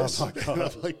like this. Oh my God. And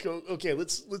I'm like, okay,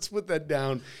 let's put that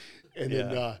down. And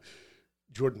then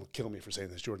Jordan will kill me for saying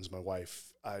this. Jordan's my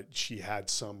wife. She had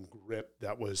some grip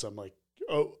that was, I'm like,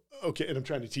 oh, okay. And I'm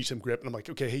trying to teach them grip. And I'm like,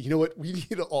 okay, hey, you know what? We need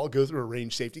to all go through a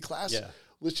range safety class. Yeah.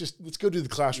 Let's go do the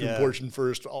classroom portion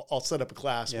first. I'll set up a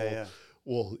class.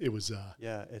 Well, it was.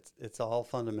 It's all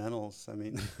fundamentals. I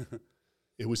mean,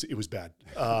 it was bad.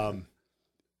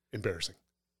 Embarrassing.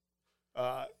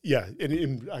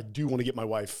 And I do want to get my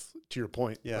wife, to your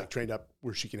point, like trained up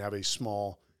where she can have a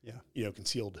small,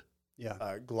 concealed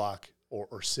Glock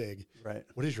or SIG. Right.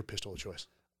 What is your pistol of choice?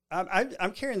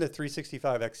 I'm carrying the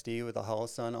 365 XD with a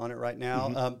Holosun on it right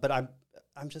now. But I'm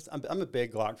a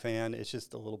big Glock fan. It's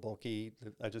just a little bulky.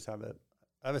 I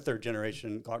have a 3rd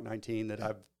generation Glock 19 that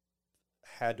I've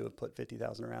had to have put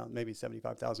 50,000 rounds, maybe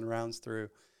 75,000 rounds through.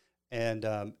 And,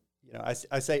 I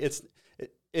say it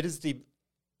is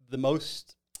the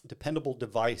most dependable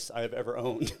device I've ever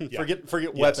owned.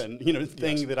 Forget weapon,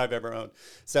 thing that I've ever owned.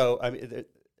 So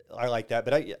I like that,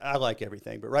 but I like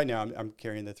everything. But right now I'm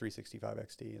carrying the 365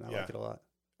 XD, and I like it a lot.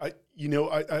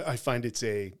 I find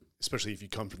especially if you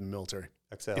come from the military.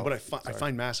 XL. And what I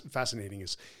find fascinating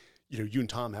is, you and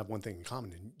Tom have one thing in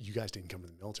common, and you guys didn't come from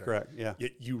the military. Correct. Yeah.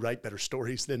 Yet you write better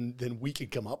stories than we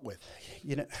could come up with.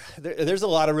 There's a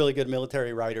lot of really good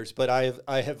military writers, but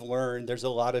I have learned there's a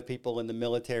lot of people in the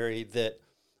military that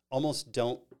almost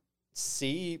don't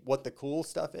see what the cool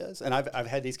stuff is. And I've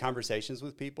had these conversations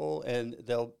with people, and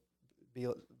they'll be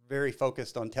very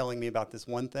focused on telling me about this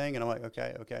one thing, and I'm like,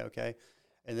 okay.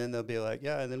 And then they'll be like,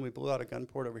 yeah, and then we blew out a gun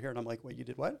port over here. And I'm like, wait, you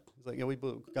did what? He's like, yeah, we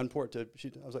blew a gun port to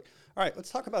shoot. I was like, all right,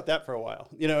 let's talk about that for a while.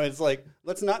 It's like,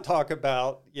 let's not talk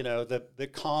about, the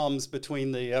comms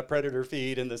between the predator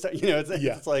feed and the,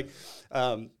 it's like,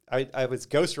 I was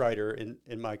ghostwriter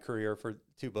in my career for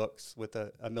 2 books with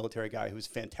a military guy who was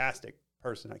a fantastic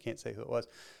person. I can't say who it was.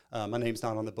 My name's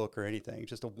not on the book or anything,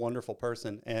 just a wonderful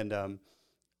person. And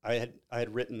I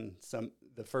had written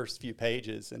the first few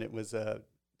pages, and it was a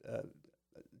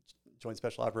Joint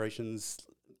Special Operations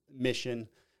mission,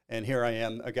 and here I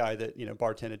am, a guy that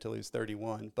bartended till he was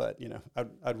 31. But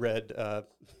I'd read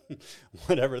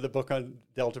whatever the book on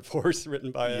Delta Force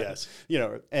written by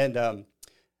and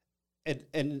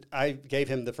I gave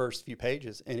him the first few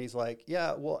pages, and he's like,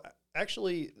 yeah, well,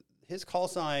 actually, his call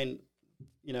sign,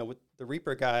 with the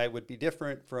Reaper guy would be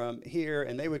different from here,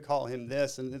 and they would call him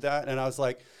this and that, and I was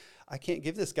like, I can't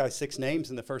give this guy 6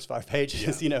 names in the first 5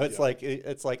 pages. It's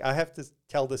like I have to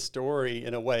tell the story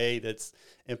in a way that's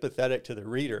empathetic to the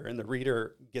reader, and the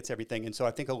reader gets everything. And so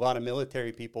I think a lot of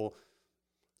military people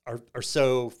are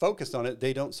so focused on it,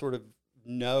 they don't sort of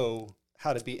know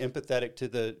how to be empathetic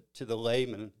to the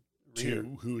layman reader.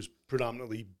 Who's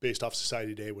predominantly based off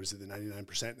society today. What is it, the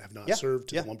 99% have not served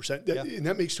to the 1%? And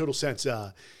that makes total sense.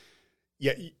 I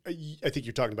think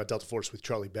you're talking about Delta Force with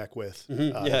Charlie Beckwith,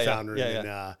 the founder,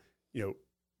 and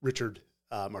Richard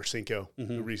Marcinko,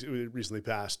 who recently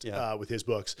passed with his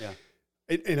books. Yeah.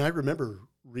 And I remember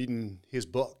reading his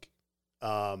book,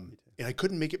 and I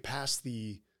couldn't make it past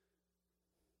the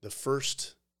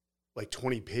first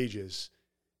 20 pages.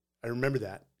 I remember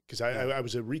that because I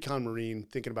was a recon Marine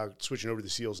thinking about switching over to the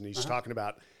SEALs, and he's talking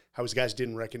about how his guys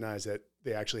didn't recognize that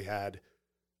they actually had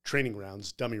training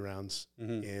rounds, dummy rounds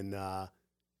in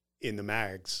the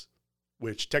mags,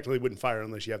 which technically wouldn't fire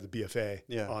unless you have the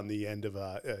BFA on the end of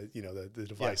the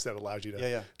device that allows you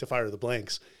to fire the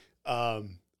blanks.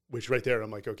 Which right there,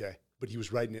 I'm like, okay, but he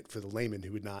was writing it for the layman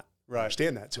who would not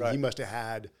understand that. So he must have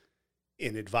had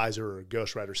an advisor or a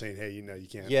ghostwriter saying, hey, you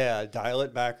can't. Yeah, dial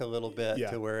it back a little bit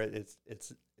to where it's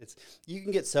you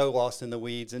can get so lost in the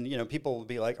weeds, and people will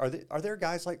be like, are there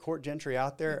guys like Court Gentry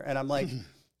out there? And I'm like,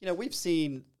 we've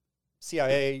seen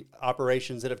CIA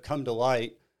operations that have come to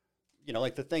light.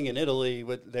 Like the thing in Italy,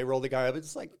 they roll the guy up.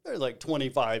 It's like there's like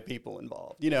 25 people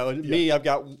involved. And me, I've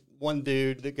got one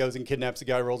dude that goes and kidnaps a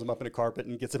guy, rolls him up in a carpet,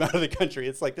 and gets him out of the country.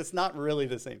 It's like it's not really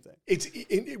the same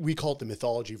thing. We call it the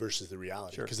mythology versus the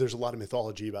reality, because there's a lot of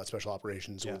mythology about special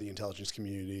operations or the intelligence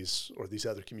communities or these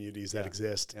other communities that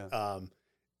exist. Yeah.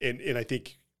 And I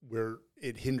think where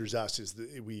it hinders us is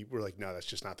that we're like, no, that's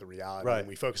just not the reality. Right. And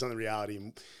we focus on the reality.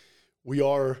 And we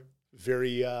are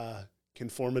very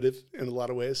conformative in a lot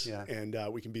of ways, and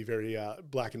we can be very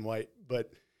black and white.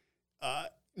 But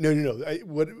no.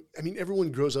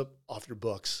 Everyone grows up off your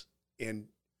books, and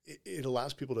it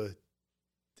allows people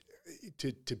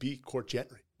to be Court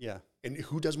Gentry. Yeah, and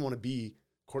who doesn't want to be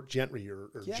Court Gentry or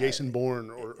Jason Bourne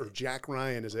or Jack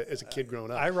Ryan as a kid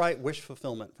growing up? I write wish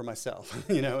fulfillment for myself,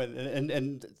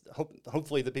 and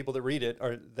hopefully the people that read it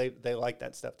they like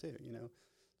that stuff too.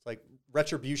 It's like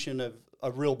retribution of a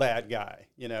real bad guy,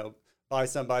 by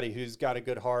somebody who's got a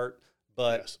good heart,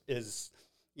 but is,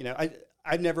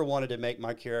 I never wanted to make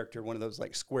my character one of those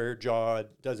like square jawed,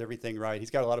 does everything right. He's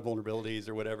got a lot of vulnerabilities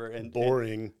or whatever. And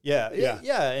boring.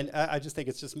 And I just think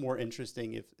it's just more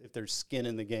interesting if there's skin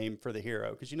in the game for the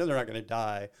hero, because they're not going to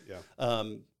die. Yeah.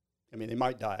 They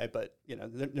might die, but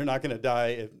they're not going to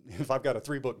die if I've got a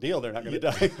 3-book deal. They're not going to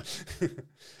die.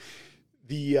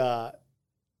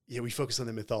 We focus on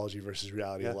the mythology versus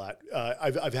reality a lot.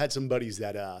 I've had some buddies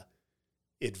that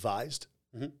advised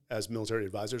as military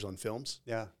advisors on films.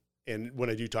 Yeah. And when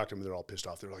I do talk to them, they're all pissed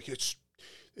off. They're like, it's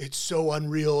so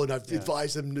unreal, and I've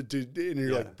advised them to do, and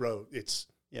you're like, bro, it's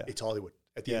Hollywood.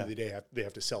 At the end of the day, they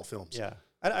have to sell films. Yeah.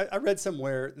 I read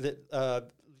somewhere that,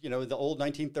 the old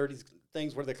 1930s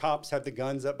things where the cops have the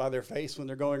guns up by their face when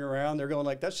they're going around, they're going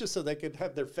like, that's just so they could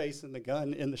have their face in the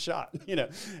gun in the shot,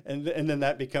 and then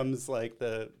that becomes like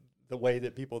the way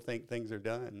that people think things are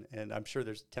done. And I'm sure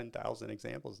there's 10,000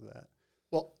 examples of that.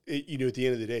 Well, at the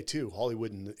end of the day too,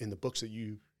 Hollywood in the books that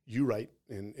you write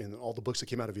and all the books that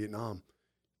came out of Vietnam,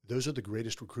 those are the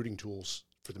greatest recruiting tools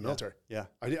for the military. Yeah.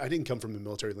 I didn't come from a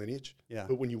military lineage. Yeah.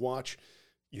 But when you watch,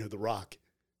 The Rock,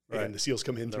 and the SEALs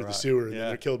come in through the sewer, and then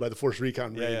they're killed by the Force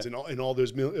Recon Marines and all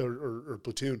those or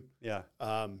platoon. Yeah.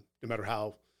 No matter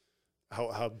how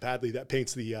badly that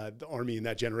paints the Army in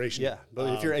that generation. Yeah.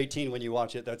 But if you're 18 when you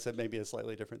watch it, that's maybe a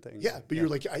slightly different thing. Yeah. But you're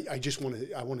like, I just want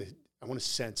to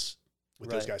sense what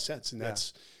those guys sense, and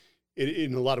that's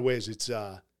in a lot of ways it's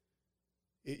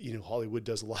Hollywood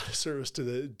does a lot of service to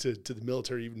the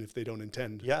military, even if they don't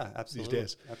intend. Yeah, absolutely.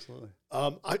 These days. Absolutely.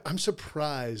 I'm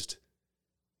surprised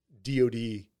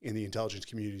DOD and the intelligence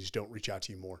communities don't reach out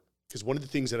to you more, because one of the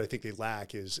things that I think they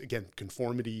lack is, again,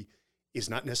 conformity is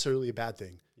not necessarily a bad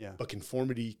thing, but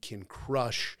conformity can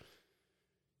crush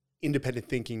independent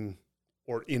thinking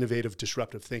or innovative,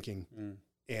 disruptive thinking.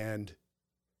 And,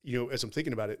 as I'm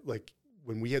thinking about it, like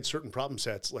when we had certain problem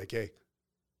sets, like, hey,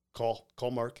 call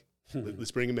Mark,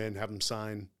 let's bring him in, have him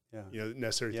sign,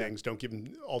 necessary things. Don't give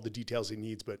him all the details he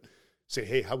needs, but say,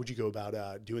 hey, how would you go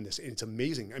about doing this? And it's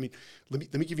amazing. I mean,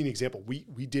 let me give you an example.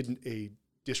 We did a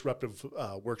disruptive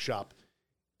workshop,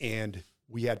 and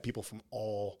we had people from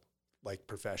all like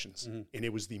professions, and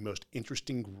it was the most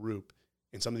interesting group.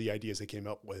 And some of the ideas they came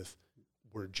up with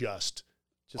were just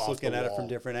looking at it from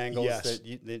different angles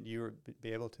that you would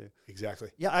be able to. Exactly.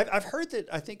 Yeah, I've heard that.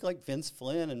 I think like Vince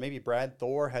Flynn and maybe Brad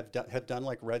Thor have done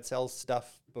like red cell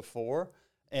stuff before.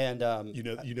 And you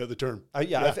know the term.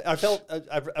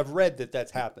 I've read that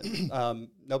that's happened.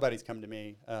 Nobody's come to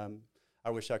me. I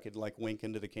wish I could like wink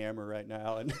into the camera right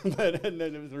now, but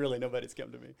it was really nobody's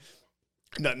come to me.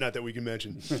 Not that we can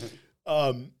mention.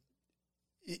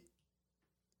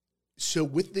 So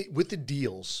with the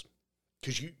deals,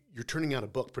 because you're turning out a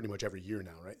book pretty much every year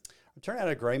now, right? I'm turning out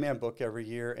a Gray Man book every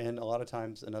year, and a lot of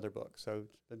times another book. So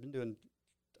I've done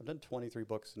 23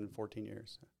 books in 14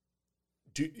 years.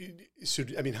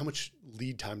 How much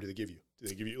lead time do they give you? Do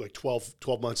they give you like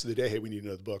 12 months of the day? Hey, we need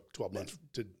another book, 12 months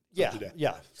to today.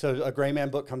 Yeah. So a Gray Man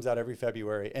book comes out every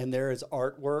February, and there is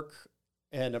artwork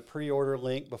and a pre-order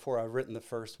link before I've written the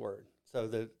first word. So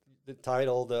the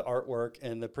title, the artwork,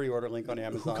 and the pre-order link on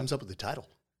Amazon. Who comes up with the title?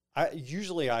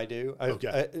 Usually I do.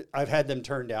 I've had them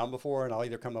turned down before, and I'll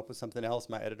either come up with something else.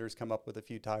 My editors come up with a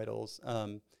few titles.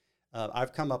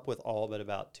 I've come up with all but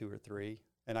about 2 or 3.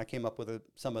 And I came up with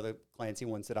some of the Clancy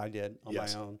ones that I did on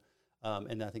my own.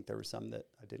 And I think there were some that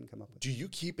I didn't come up with. Do you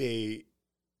keep a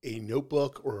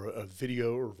notebook or a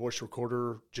video or voice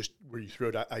recorder just where you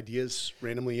throw ideas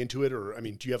randomly into it? Or,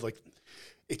 do you have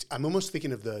I'm almost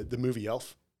thinking of the movie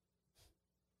Elf.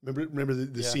 Remember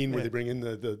the scene where they bring in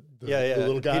the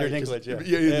little guy? Peter Dinklage,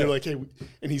 They're like, hey,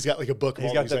 and he's got like a book of all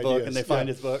these ideas. He's got the book, and they find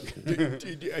his book. Do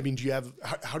you have,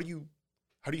 how do you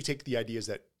take the ideas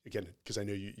that, again, because I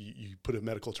know you put a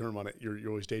medical term on it, you're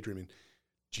always daydreaming.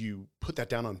 Do you put that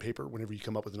down on paper whenever you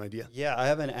come up with an idea? Yeah, I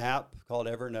have an app called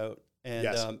Evernote,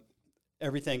 and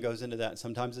everything goes into that.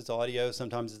 Sometimes it's audio,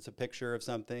 sometimes it's a picture of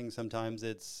something, sometimes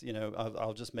it's,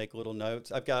 I'll just make little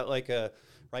notes. I've got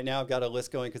right now I've got a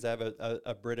list going because I have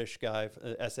a British guy,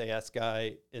 a SAS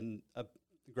guy in a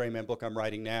Gray Man book I'm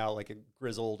writing now, like a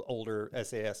grizzled, older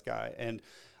SAS guy. And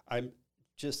I'm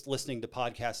just listening to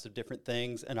podcasts of different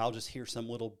things, and I'll just hear some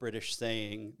little British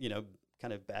saying,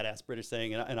 kind of badass British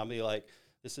saying, and I'll be like,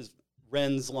 this is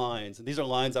Wren's lines, and these are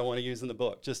lines I want to use in the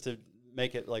book just to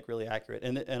make it like really accurate.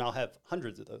 And I'll have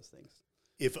hundreds of those things.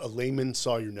 If a layman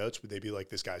saw your notes, would they be like,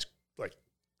 this guy's like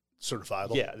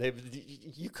certifiable? Yeah,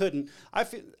 you couldn't.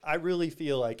 I really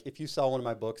feel like if you saw one of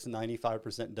my books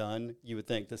 95% done, you would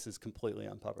think this is completely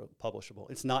unpublishable.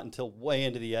 It's not until way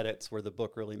into the edits where the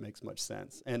book really makes much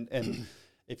sense. And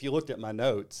if you looked at my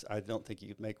notes, I don't think you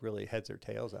could make really heads or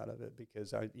tails out of it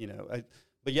because I've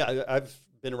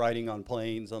been writing on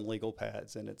planes on legal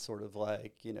pads, and it's sort of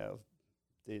like,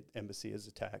 the embassy is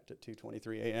attacked at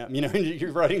 2:23 a.m. And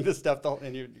you're writing this stuff,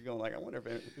 and you're going like, I wonder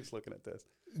who's looking at this.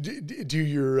 Does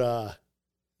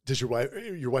your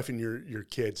wife and your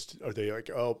kids, are they like,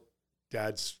 oh,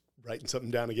 Dad's writing something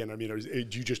down again?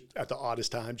 Do you just at the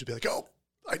oddest times just be like, oh,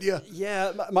 idea?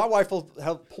 Yeah, my wife will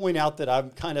point out that I'm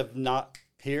kind of not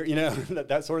here,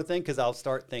 that sort of thing, because I'll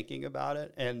start thinking about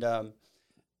it, and I'll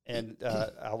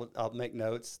make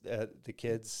notes. The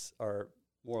kids are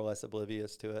more or less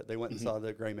oblivious to it. They went and saw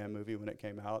the Gray Man movie when it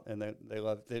came out, and they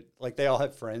loved it. Like, they all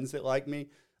have friends that like me,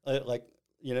 so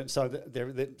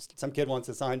some kid wants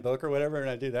a signed book or whatever, and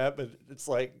I do that, but it's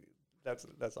like, that's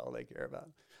all they care about.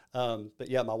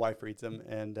 But yeah, my wife reads them,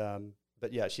 and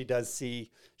but yeah, she does see.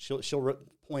 She'll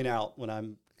point out when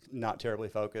I'm not terribly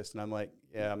focused, and I'm like,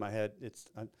 yeah, my head.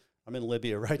 I'm in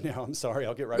Libya right now. I'm sorry.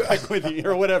 I'll get right back with you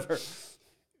or whatever.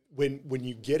 When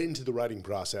you get into the writing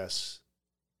process,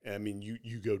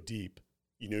 you go deep.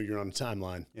 You're on a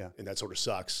timeline, and that sort of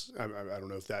sucks. I don't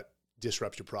know if that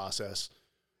disrupts your process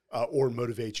or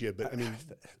motivates you, but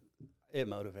it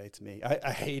motivates me.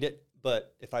 I hate it.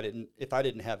 But if I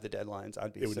didn't have the deadlines,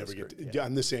 I'd be. It would never get.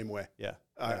 I'm the same way. Yeah.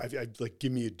 I'd like,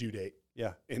 give me a due date.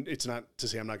 Yeah. And it's not to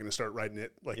say I'm not going to start writing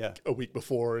it a week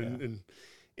before and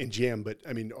jam. But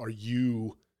are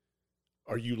you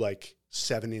like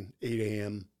 7 and 8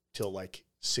 a.m. till like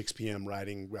 6 p.m.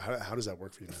 riding? How does that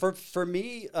work for you, man? For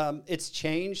me, it's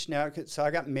changed now. So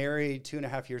I got married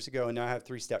 2.5 years ago, and now I have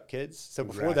 3 stepkids. So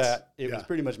before that, it was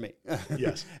pretty much me.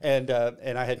 Yes. And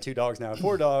I had 2 dogs. Now I have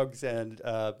 4 dogs, and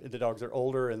the dogs are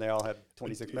older, and they all have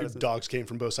 26 medicines. Dogs came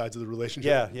from both sides of the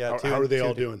relationship. Yeah. How are they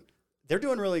all doing? They're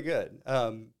doing really good.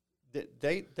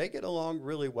 They get along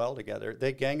really well together.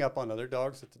 They gang up on other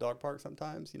dogs at the dog park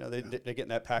sometimes. They get in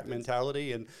that pack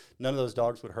mentality, and none of those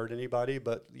dogs would hurt anybody.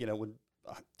 But when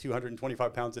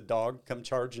 225 pounds of dog come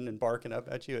charging and barking up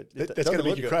at you, that's going to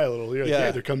make you cry a little. You're like,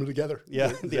 yeah, they're coming together.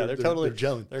 Yeah, they're totally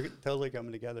gelling. They're totally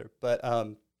coming together. But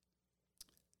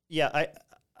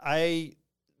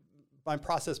my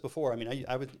process before. I mean,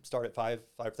 I would start at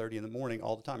 5:30 in the morning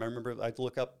all the time. I remember I'd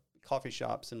look up coffee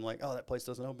shops and that place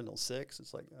doesn't open till 6.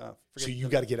 It's like, so you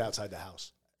got to get outside the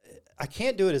house. I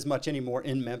can't do it as much anymore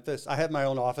in Memphis. I have my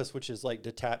own office, which is like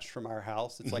detached from our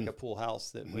house. It's like a pool house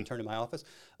that we turn into my office.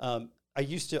 I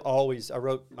used to I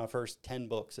wrote my first 10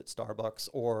 books at Starbucks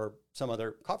or some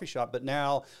other coffee shop, but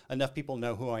now enough people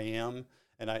know who I am.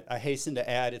 And I hasten to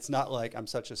add, it's not like I'm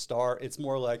such a star. It's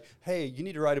more like, hey, you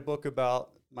need to write a book about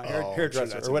my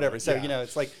hairdresser or whatever. So,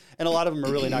 it's like, and a lot of them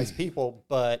are really nice people,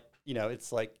 but,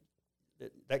 it's like,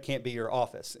 that can't be your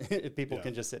office. People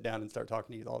can just sit down and start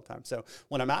talking to you all the time. So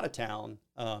when I'm out of town,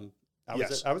 I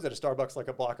was at a Starbucks like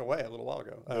a block away a little while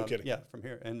ago. No kidding. Yeah, from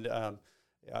here. And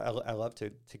I love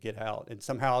to get out. And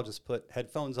somehow I'll just put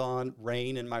headphones on,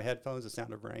 rain in my headphones, the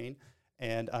sound of rain.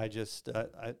 And I just,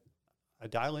 I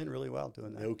dial in really well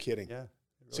doing that. No kidding. Yeah.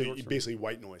 Really so you basically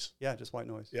white noise. Yeah, just white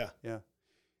noise. Yeah. Yeah.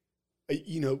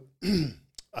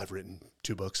 I've written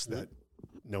 2 books that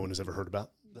no one has ever heard about.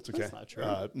 That's okay. That's not true.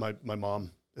 My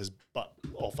mom has bought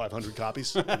all 500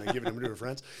 copies and then given them to her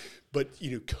friends. But,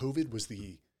 COVID was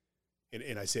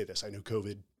and I say this, I know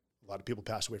COVID, a lot of people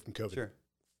passed away from COVID. Sure.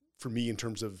 For me, in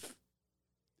terms of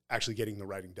actually getting the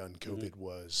writing done, COVID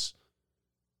was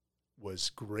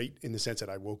great in the sense that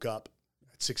I woke up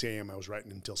at 6 a.m. I was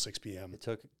writing until 6 p.m. It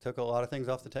took a lot of things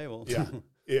off the table. Yeah.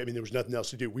 I mean, there was nothing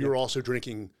else to do. We were also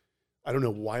drinking, I don't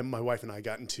know why my wife and I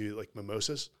got into like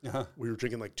mimosas. Uh-huh. We were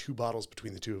drinking like 2 bottles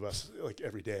between the 2 of us like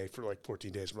every day for like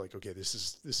 14 days. We're like, okay,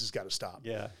 this has got to stop.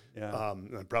 Yeah.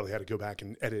 And I probably had to go back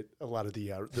and edit a lot of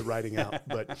the writing out.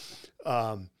 But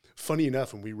funny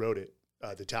enough, when we wrote it,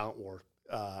 The Talent War,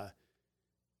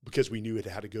 because we knew it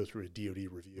had to go through a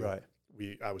DOD review. Right.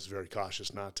 I was very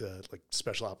cautious not to like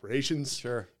special operations.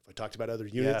 Sure. If I talked about other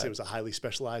units, it was a highly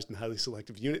specialized and highly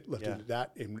selective unit. Left into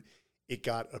that, and it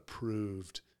got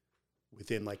approved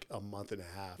within like a month and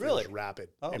a half. Really? It was rapid.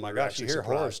 Oh and my we gosh, you hear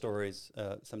surprised. horror stories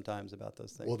sometimes about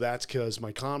those things. Well, that's because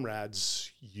my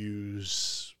comrades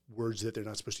use words that they're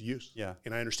not supposed to use. Yeah.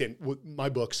 And I understand my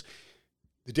books.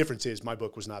 The difference is my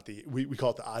book was not we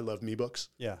call it the I Love Me books.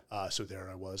 Yeah. So there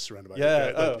I was surrounded by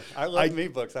I love me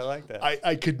books. I like that.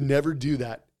 I could never do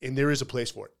that, and there is a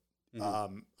place for it.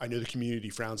 Mm-hmm. I know the community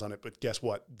frowns on it, but guess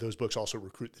what? Those books also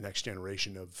recruit the next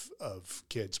generation of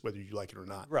kids, whether you like it or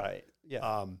not. Right.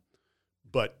 Yeah.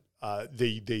 But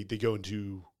they go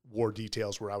into war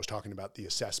details where I was talking about the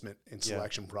assessment and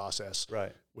selection process,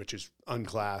 right, which is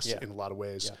unclass in a lot of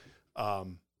ways. Yeah.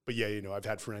 But I've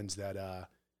had friends that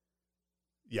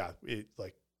it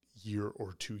like year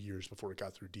or 2 years before it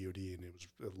got through DOD, and it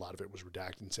was a lot of it was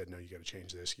redacted and said, no, you got to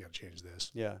change this, you got to change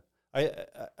this. Yeah.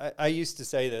 I used to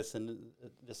say this, and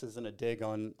this isn't a dig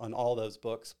on all those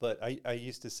books, but I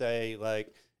used to say,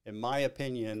 like, in my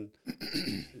opinion,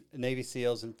 Navy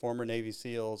SEALs and former Navy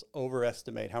SEALs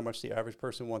overestimate how much the average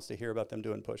person wants to hear about them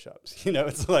doing push-ups.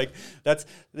 It's like, that's,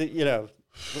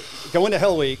 going to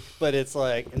Hell Week, but it's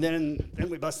like, and then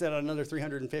we bust out another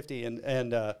 350,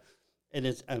 and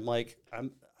it's, I'm like,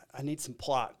 I need some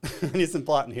plot. I need some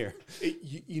plot in here.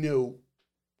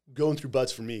 Going through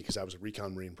BUDS for me, because I was a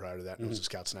recon Marine prior to that, and I was a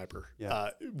scout sniper. Yeah.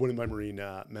 One of my Marine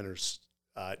mentors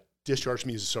discharged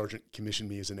me as a sergeant, commissioned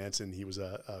me as an ensign. He was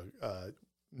a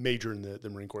major in the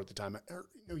Marine Corps at the time.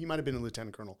 He might have been a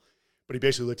lieutenant colonel, but he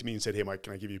basically looked at me and said, "Hey, Mike,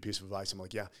 can I give you a piece of advice?" I'm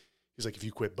like, "Yeah." He's like, "If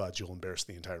you quit BUDS, you'll embarrass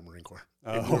the entire Marine Corps."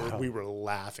 And we were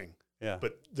laughing. Yeah.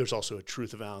 But there's also a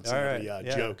truth of ounce in All every right.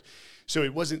 joke. So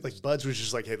it wasn't like BUDS was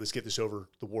just like, "Hey, let's get this over.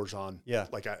 The war's on." Yeah.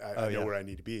 Like I know where I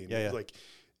need to be. And like,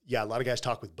 a lot of guys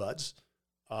talk with BUDS.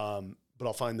 But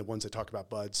I'll find the ones that talk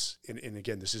about BUDS, and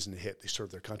again, this isn't a hit. They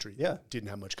served their country. Yeah. Didn't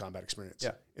have much combat experience.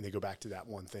 Yeah. And they go back to that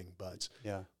one thing, BUDS.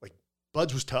 Yeah. Like,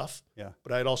 BUDS was tough. Yeah.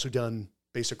 But I had also done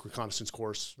basic reconnaissance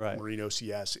course, right. Marine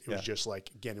OCS. It was just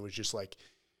like, again, it was just like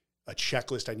a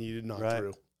checklist I needed to knock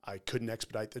through. I couldn't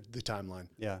expedite the timeline.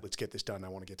 Yeah. Let's get this done. I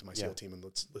want to get to my SEAL team and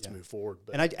let's move forward.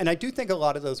 But And I do think a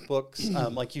lot of those books,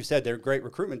 like you said, they're great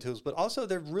recruitment tools, but also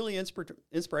they're really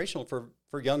inspirational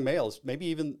for young males, maybe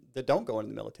even that don't go into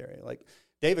the military. Like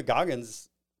David Goggins,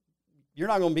 you're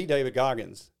not going to be David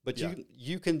Goggins, but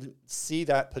you can see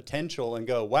that potential and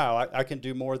go, wow, I can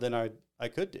do more than I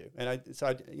could do. And I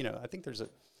think there's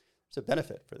a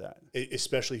benefit for that.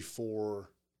 Especially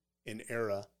for an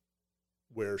era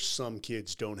where some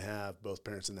kids don't have both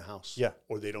parents in the house,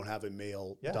 or they don't have a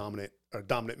male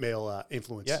dominant male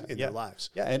influence in their lives.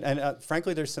 Yeah, and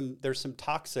frankly, there's some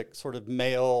toxic sort of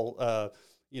male,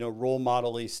 role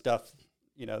model-y stuff,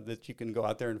 that you can go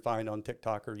out there and find on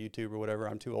TikTok or YouTube or whatever.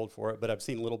 I'm too old for it, but I've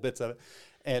seen little bits of it,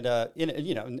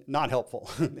 and not helpful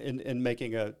in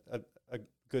making a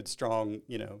good, strong,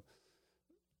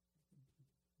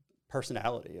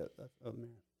 personality of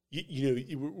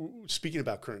man. Speaking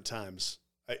about current times,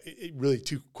 really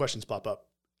two questions pop up.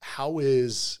 How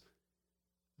is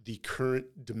the current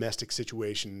domestic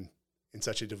situation in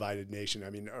such a divided nation? I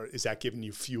mean, is that giving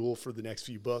you fuel for the next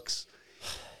few books?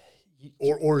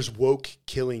 Or is woke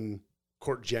killing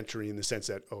court gentry in the sense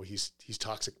that, he's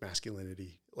toxic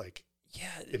masculinity,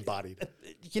 embodied?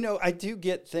 I do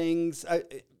get things.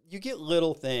 You get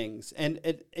little things,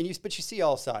 but you see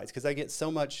all sides, because I get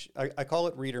so much. I call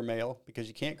it reader mail, because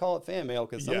you can't call it fan mail,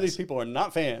 because some of these people are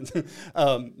not fans.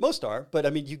 Most are, but I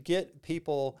mean, you get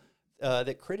people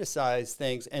that criticize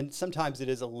things, and sometimes it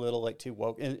is a little too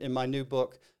woke. In my new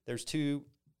book, there's two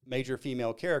major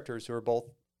female characters who are both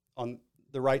on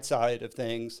the right side of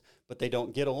things, but they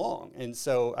don't get along. And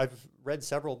so I've read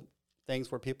several things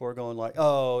where people are going like,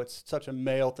 oh, it's such a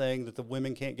male thing that the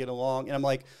women can't get along. And I'm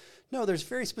like, no, there's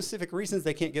very specific reasons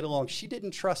they can't get along. She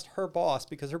didn't trust her boss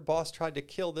because her boss tried to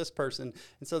kill this person.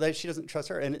 And so she doesn't trust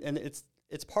her. And it's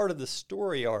part of the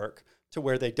story arc to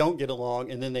where they don't get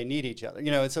along and then they need each other,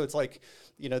 and so it's like,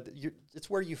 it's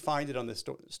where you find it on the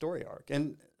story arc.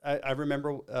 And I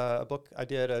remember a book I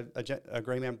did, a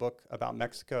Gray Man book about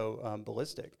Mexico,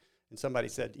 ballistic. And somebody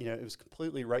said, it was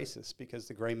completely racist because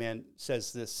the Gray Man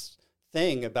says this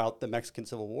thing about the Mexican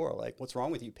Civil War, like, what's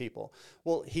wrong with you people?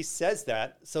 Well, he says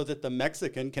that so that the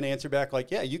Mexican can answer back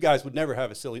like, yeah, you guys would never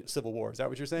have a civil war. Is that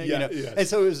what you're saying? Yeah, yes. And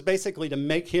so it was basically to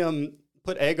make him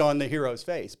put egg on the hero's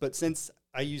face. But since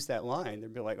I used that line,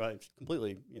 they'd be like, well, it's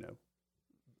completely,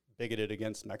 bigoted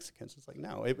against Mexicans. It's like,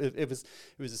 no, it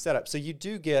was a setup. So you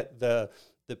do get the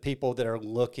people that are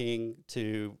looking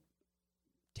to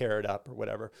tear it up or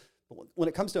whatever. But when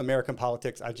it comes to American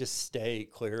politics, I just stay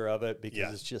clear of it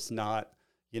because it's just not,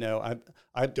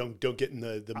 I don't get in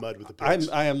the mud with the pigs.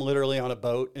 I am literally on a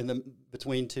boat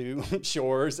between two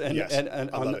shores and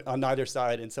on neither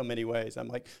side in so many ways. I'm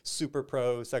like super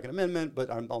pro Second Amendment, but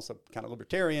I'm also kind of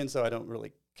libertarian, so I don't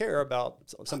really care about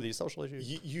some of these social issues.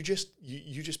 You just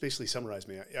basically summarized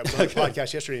me. I was on a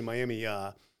podcast yesterday in Miami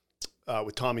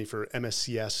with Tommy for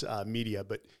MSCS Media,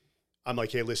 but I'm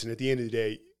like, hey, listen, at the end of the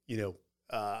day,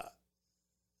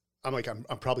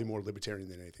 I'm probably more libertarian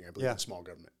than anything. I believe in small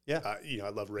government. Yeah. I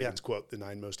love Reagan's quote, the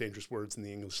 9 most dangerous words in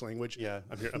the English language. Yeah.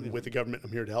 I'm with the government.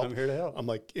 I'm here to help. I'm here to help. I'm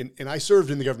like, and I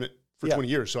served in the government for 20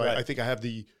 years. So I think I have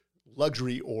the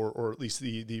luxury or at least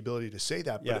the ability to say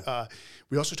that. But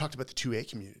we also talked about the 2A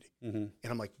community. Mm-hmm.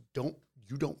 And I'm like,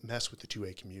 you don't mess with the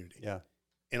 2A community. Yeah.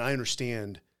 And I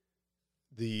understand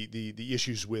the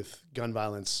issues with gun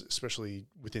violence, especially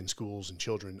within schools and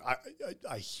children.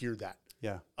 I hear that.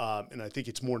 Yeah. And I think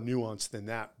it's more nuanced than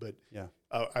that. But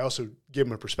I also give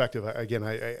him a perspective. Again,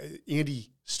 Andy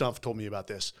Stumpf told me about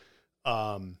this,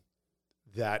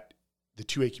 that the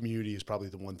 2A community is probably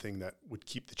the one thing that would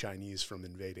keep the Chinese from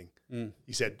invading. Mm.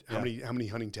 He said, how many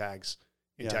hunting tags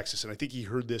in Texas? And I think he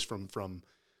heard this from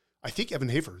I think Evan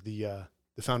Hafer, the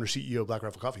founder CEO of Black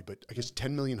Rifle Coffee, but I guess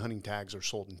 10 million hunting tags are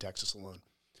sold in Texas alone.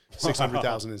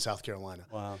 600,000 in South Carolina.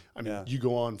 Wow. I mean, you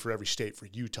go on for every state, for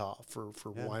Utah, for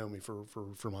Wyoming,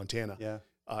 for Montana. Yeah.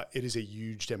 It is a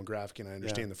huge demographic, and I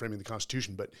understand the framing of the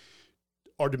Constitution, but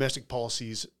our domestic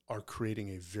policies are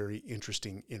creating a very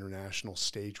interesting international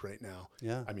stage right now.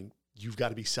 Yeah. I mean, you've got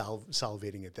to be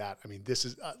salivating at that. I mean, this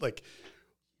is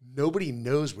nobody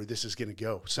knows where this is going to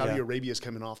go. Saudi Arabia is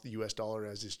coming off the U.S. dollar,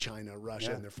 as is China,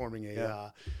 Russia, and they're forming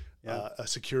a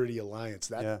security alliance.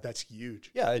 That's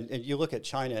huge. Yeah, and you look at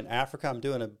China and Africa. I'm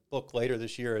doing a book later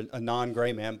this year, a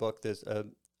non-Gray Man book. There's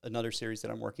another series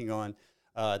that I'm working on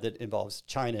that involves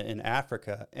China and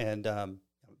Africa, and I'm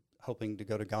hoping to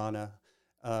go to Ghana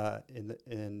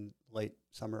in late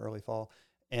summer, early fall,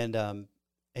 and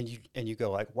you go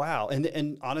like, wow,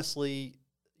 and honestly,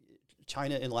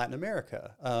 China in Latin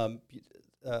America,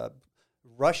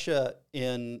 Russia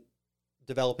in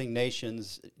developing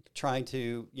nations trying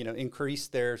to, increase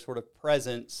their sort of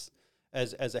presence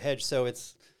as a hedge. So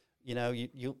it's,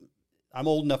 I'm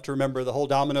old enough to remember the whole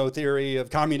domino theory of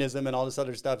communism and all this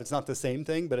other stuff. It's not the same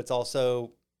thing, but it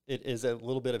is a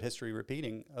little bit of history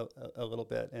repeating a little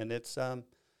bit. And it's,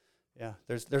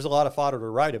 there's a lot of fodder to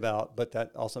write about, but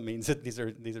that also means that these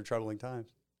are troubling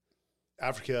times.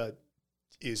 Africa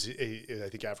I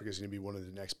think Africa is going to be one of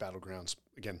the next battlegrounds.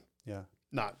 Again,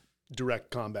 not direct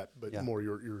combat, but more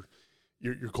your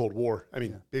Cold War. I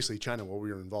mean, basically China, while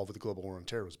we were involved with the global war on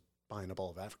terror, was buying up all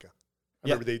of Africa. I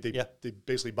remember they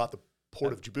basically bought the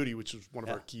port of Djibouti, which was one of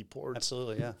our key ports.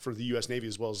 Absolutely, for the U.S. Navy,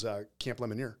 as well as Camp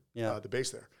Lemonnier, the base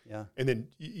there. Yeah. And then,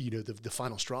 the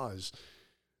final straw is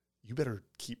you better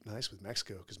keep nice with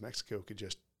Mexico, because Mexico could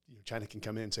just, China can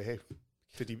come in and say, hey,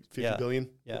 50 billion,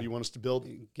 what do you want us to build?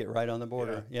 Get right on the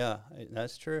border. Yeah,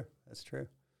 that's true. That's true.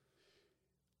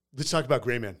 Let's talk about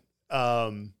Gray Man.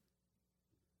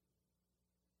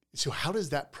 So how does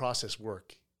that process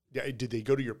work? Did they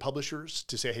go to your publishers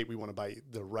to say, hey, we want to buy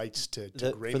the rights to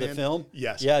Gray Man? For the film?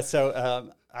 Yes. Yeah,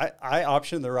 so I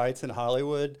optioned the rights in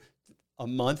Hollywood a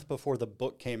month before the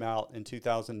book came out in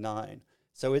 2009.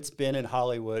 So it's been in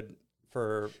Hollywood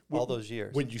for all those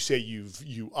years. When you say you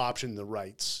optioned the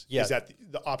rights, is that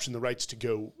the option the rights to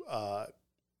go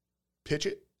pitch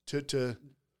it to?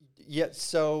 Yeah,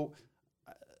 so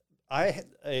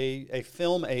a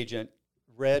film agent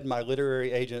read my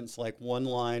literary agent's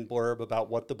one-line blurb about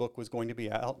what the book was going to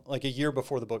be out. Like a year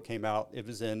before the book came out, it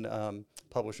was in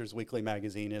Publishers Weekly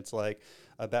magazine. It's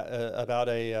about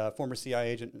a former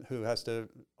CIA agent who has to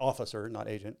officer, not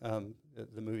agent.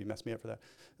 The movie messed me up for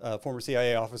that. Former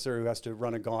CIA officer who has to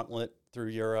run a gauntlet through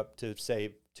Europe to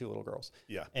save 2 little girls.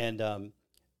 Yeah.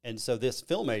 And so this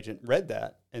film agent read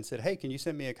that and said, "Hey, can you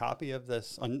send me a copy of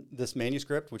this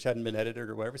manuscript, which hadn't been edited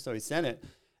or whatever?" So he sent it,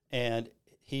 and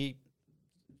he.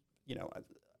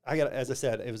 As I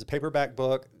said, it was a paperback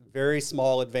book, very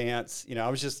small advance. I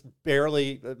was just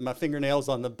barely my fingernails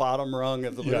on the bottom rung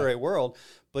of the literary world,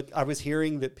 but I was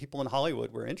hearing that people in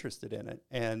Hollywood were interested in it.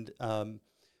 And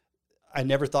I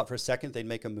never thought for a second they'd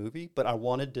make a movie, but I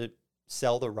wanted to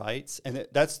sell the rights. And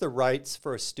that's the rights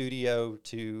for a studio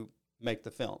to make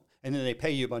the film. And then they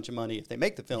pay you a bunch of money if they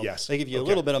make the film. Yes. They give you a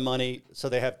little bit of money, so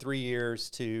they have 3 years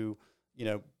to,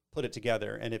 put it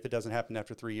together. And if it doesn't happen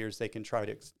after 3 years, they can try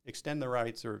to extend the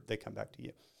rights, or they come back to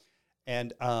you.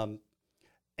 And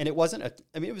it wasn't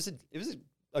it was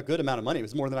a good amount of money. It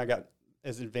was more than I got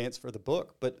as advance for the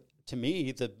book. But to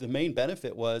me, the main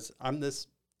benefit was I'm this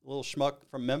little schmuck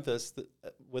from Memphis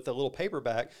with a little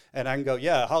paperback, and I can go,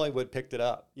 Hollywood picked it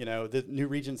up. The New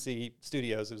Regency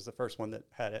Studios was the first one that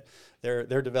had it.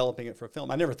 They're developing it for a film.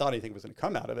 I never thought anything was going to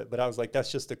come out of it, but I was like,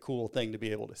 that's just a cool thing to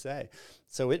be able to say.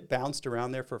 So it bounced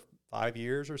around there for 5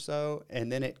 years or so,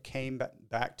 and then it came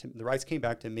back to the rights came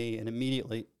back to me, and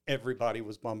immediately everybody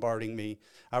was bombarding me.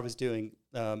 I was doing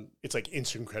it's like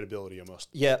instant credibility almost.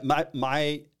 Yeah,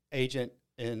 my agent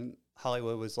in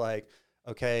Hollywood was like,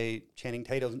 okay, Channing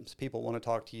Tatum's people want to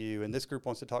talk to you, and this group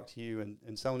wants to talk to you, and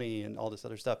Sony and all this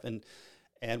other stuff.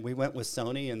 And we went with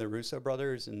Sony and the Russo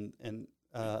brothers, and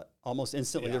almost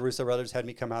instantly the Russo brothers had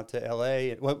me come out to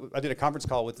L.A. I did a conference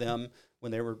call with them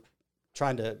when they were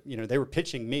trying to, they were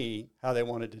pitching me how they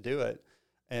wanted to do it.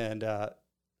 And I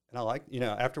like,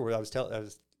 afterward, I was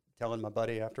telling my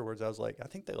buddy afterwards, I was like, I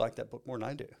think they like that book more than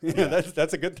I do.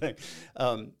 That's a good thing.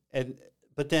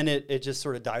 But then it just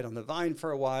sort of died on the vine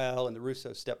for a while, and the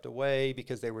Russos stepped away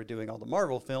because they were doing all the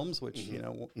Marvel films, which,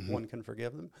 one can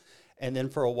forgive them. And then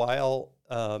for a while,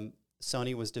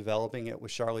 Sony was developing it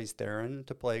with Charlize Theron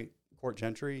to play Court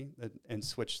Gentry and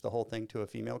switch the whole thing to a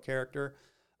female character,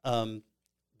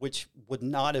 which would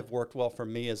not have worked well for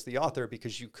me as the author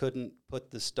because you couldn't put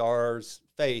the star's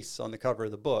face on the cover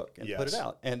of the book and put it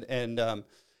out.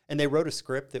 And they wrote a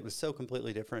script that was so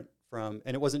completely different and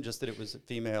it wasn't just that it was a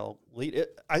female lead.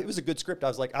 It was a good script. I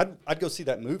was like, I'd go see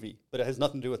that movie, but it has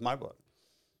nothing to do with my book.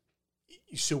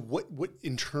 So what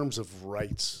in terms of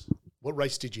rights, what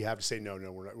rights did you have to say, no,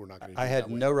 we're not going to do it? I had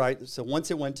no right. So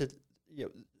once it went to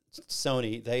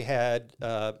Sony, they had,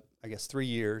 I guess, 3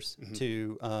 years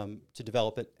to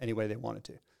develop it any way they wanted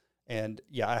to. And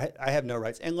I have no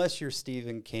rights unless you're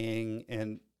Stephen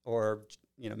King or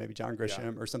maybe John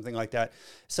Grisham or something like that.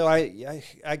 So I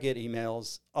get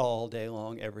emails all day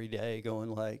long, every day,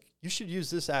 going like, you should use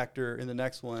this actor in the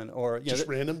next one, or just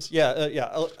randoms.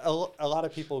 A lot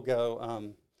of people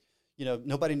go,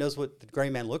 nobody knows what the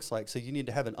Gray Man looks like, so you need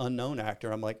to have an unknown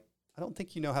actor. I'm like, I don't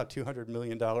think you know how $200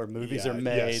 million movies are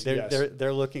made.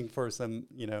 They're looking for some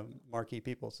marquee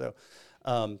people. So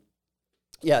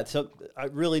so I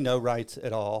really no rights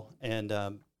at all, and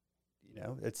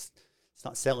it's it's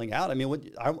not selling out. I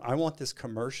mean, I want this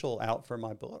commercial out for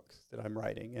my books that I'm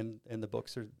writing, and the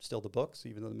books are still the books,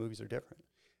 even though the movies are different.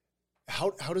 How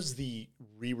does the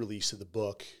re-release of the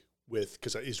book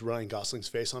because is Ryan Gosling's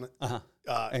face on it?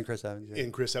 And Chris Evans. Yeah.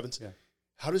 And Chris Evans? Yeah.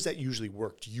 How does that usually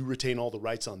work? Do you retain all the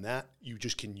rights on that? You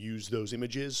just can use those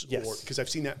images? Yes. Because I've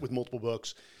seen that with multiple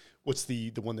books. What's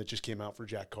the one that just came out for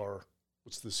Jack Carr?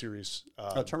 What's the series?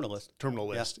 Terminal List. Terminal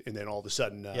List. Yeah. And then all of a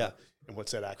sudden, and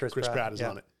what's that actor? Chris Pratt is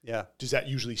on it. Yeah. Does that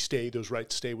usually those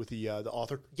rights stay with the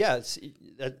author? Yeah.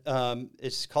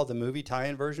 It's called the movie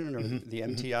tie-in version, or the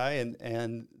MTI,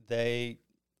 and they,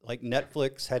 like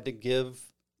Netflix, had to give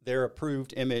their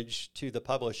approved image to the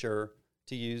publisher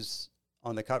to use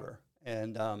on the cover.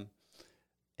 And that,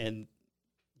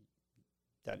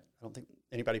 I don't think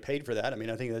anybody paid for that. I mean,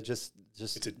 I think that just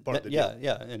it's a part of the deal.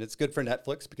 Yeah, and it's good for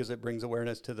Netflix because it brings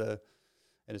awareness to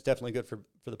and it's definitely good for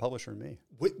the publisher and me.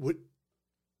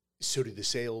 So did the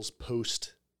sales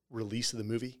post release of the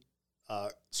movie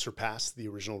surpass the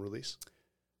original release?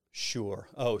 Sure.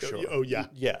 Oh, sure. Oh, yeah.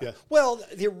 Yeah. Well,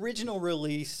 the original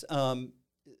release,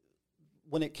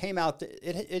 when it came out,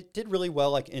 it did really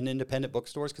well, like in independent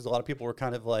bookstores, because a lot of people were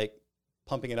kind of like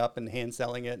pumping it up and hand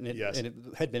selling it, and it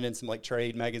had been in some like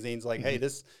trade magazines, like, hey,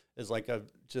 this is like a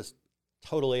just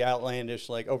totally outlandish,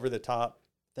 like over the top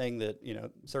thing that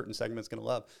certain segments going to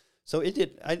love. So it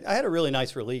did. I had a really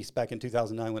nice release back in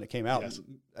 2009 when it came out. Yes.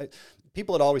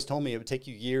 People had always told me it would take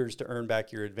you years to earn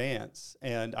back your advance,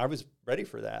 and I was ready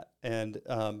for that. And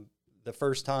the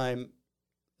first time,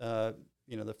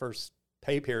 the first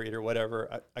pay period or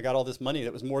whatever, I got all this money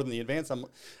that was more than the advance. I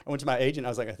went to my agent. I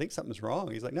was like, I think something's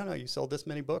wrong. He's like, no, you sold this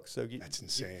many books. So that's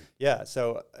insane.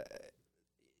 So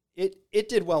it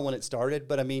did well when it started,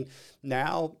 but I mean,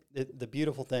 now the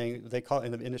beautiful thing they call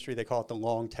in the industry, they call it the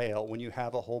long tail. When you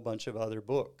have a whole bunch of other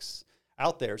books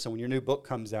out there, so when your new book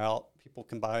comes out, people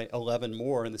can buy 11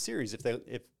 more in the series if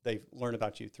they learn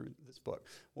about you through this book.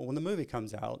 Well, when the movie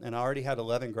comes out, and I already had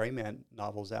 11 Gray Man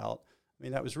novels out, I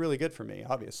mean, that was really good for me,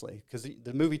 obviously, because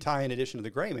the movie tie-in edition of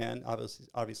the Gray Man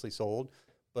obviously sold,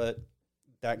 but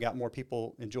that got more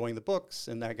people enjoying the books,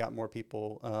 and that got more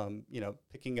people,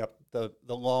 picking up the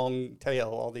long tail,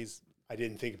 all these. I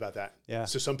didn't think about that. Yeah.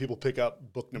 So some people pick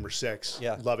up book number 6,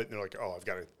 love it, and they're like, oh, I've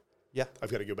got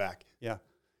to go back. Yeah,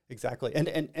 exactly.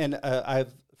 And I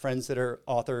have friends that are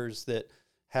authors that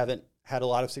haven't had a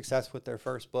lot of success with their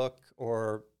first book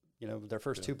or, their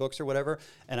first 2 books or whatever.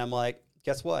 And I'm like,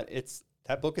 guess what?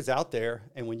 That book is out there,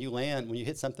 and when you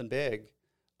hit something big,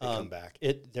 they come back.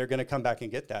 They're going to come back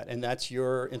and get that, and that's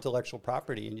your intellectual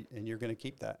property, and you're going to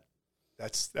keep that.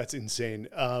 That's insane.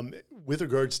 With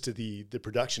regards to the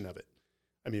production of it,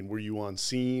 I mean, were you on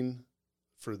scene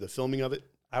for the filming of it?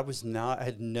 I was not. I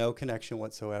had no connection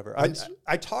whatsoever.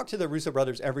 I talked to the Russo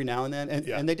brothers every now and then,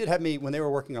 and they did have me when they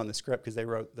were working on the script, because they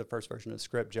wrote the first version of the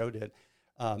script. Joe did.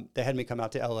 They had me come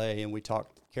out to LA, and we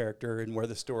talked character and where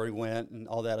the story went and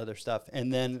all that other stuff.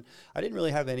 And then I didn't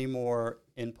really have any more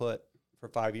input for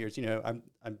 5 years.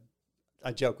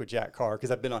 I joke with Jack Carr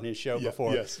because I've been on his show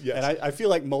before. Yes. And I feel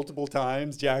like multiple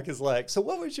times Jack is like, so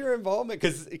what was your involvement?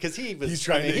 Because he was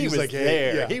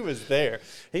there. He was there.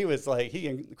 He was like, he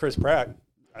and Chris Pratt,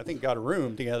 I think, got a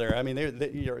room together. I mean,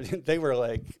 they were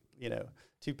like,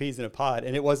 2 peas in a pod,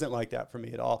 and it wasn't like that for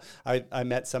me at all. I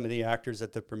met some of the actors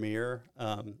at the premiere.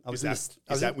 Is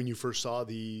that when you first saw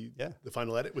the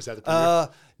final edit? Was that the premiere?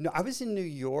 No, I was in New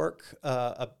York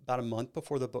about a month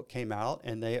before the book came out,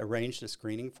 and they arranged a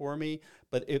screening for me,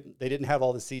 but they didn't have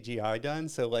all the CGI done,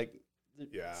 so like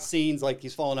scenes like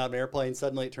he's falling out of an airplane,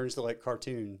 suddenly it turns to like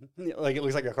cartoon. Like it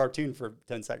looks like a cartoon for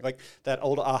 10 seconds. Like that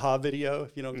old Aha video,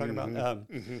 if you know what I'm talking about.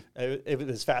 It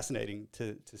was fascinating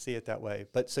to see it that way.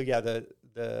 But so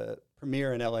the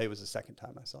premiere in LA was the second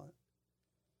time I saw it.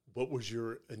 What was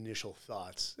your initial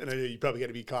thoughts? And I know you probably got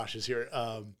to be cautious here.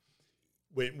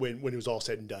 When it was all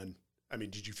said and done, I mean,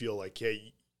 did you feel like,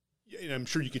 hey, and I'm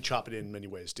sure you could chop it in many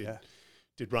ways.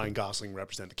 Did Ryan Gosling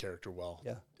represent the character well?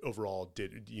 Yeah. Overall,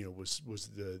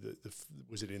 was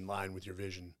it in line with your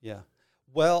vision? Yeah.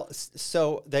 Well,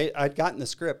 so I'd gotten the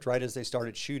script right as they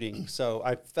started shooting, so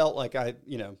I felt like I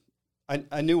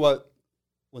knew what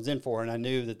was in for, and I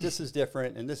knew that this is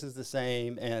different and this is the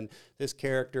same, and this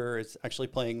character is actually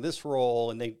playing this role,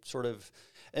 and they sort of,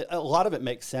 a lot of it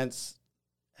makes sense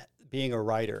being a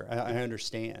writer. I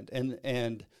understand,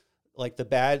 and like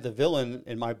the villain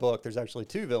in my book, there's actually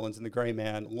 2 villains in the Gray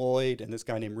Man, Lloyd and this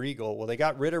guy named Regal. Well, they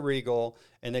got rid of Regal,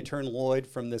 and they turned Lloyd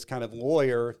from this kind of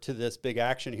lawyer to this big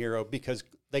action hero because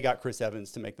they got Chris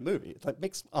Evans to make the movie. It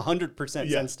makes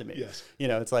 100% sense to me. Yes.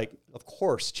 It's like, of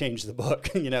course, change the book,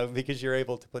 because you're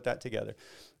able to put that together.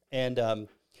 And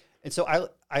so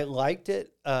I liked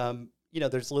it.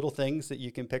 there's little things that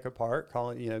you can pick apart,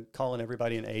 calling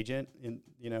everybody an agent,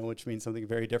 which means something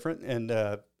very different. And,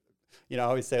 I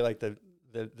always say like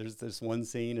there's this one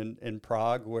scene in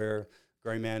Prague where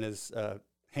Gray Man is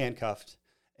handcuffed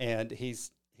and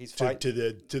he's fighting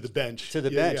to the bench.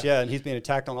 And he's being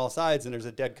attacked on all sides, and there's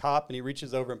a dead cop, and he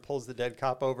reaches over and pulls the dead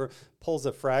cop over, pulls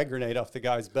a frag grenade off the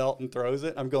guy's belt and throws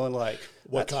it. I'm going like,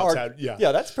 what that's cops hard. had,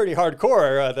 Yeah, that's pretty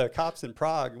hardcore, the cops in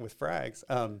Prague with frags.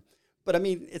 But I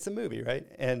mean, it's a movie, right?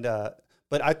 And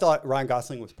but I thought Ryan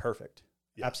Gosling was perfect.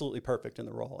 Yeah. Absolutely perfect in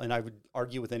the role. And I would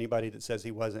argue with anybody that says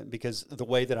he wasn't, because the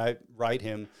way that I write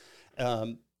him,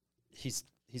 he's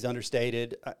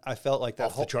understated. I felt like that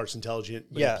off the charts intelligent,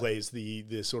 but he plays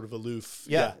the sort of aloof.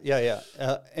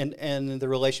 And the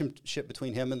relationship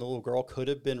between him and the little girl could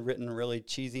have been written really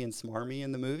cheesy and smarmy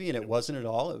in the movie, and it wasn't at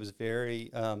all. It was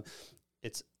very,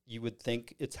 you would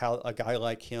think it's how a guy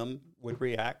like him would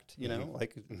react,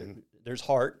 there's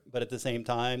heart, but at the same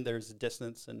time, there's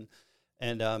distance.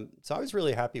 And so I was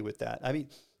really happy with that. I mean,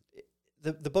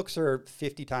 the books are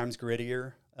 50 times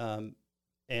grittier,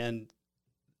 and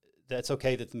that's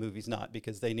okay that the movie's not,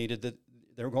 because they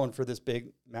were going for this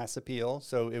big mass appeal.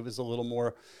 So it was a little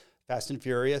more Fast and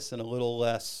Furious and a little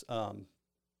less,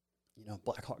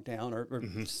 Black Hawk Down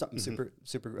or something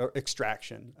super or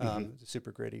Extraction,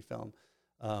 super gritty film.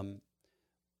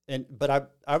 But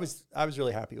I was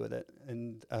really happy with it,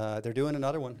 and they're doing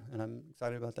another one, and I'm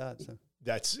excited about that. So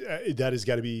that has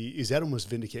got to be, is that almost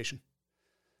vindication?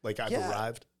 Like I've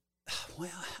arrived? Well,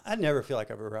 I never feel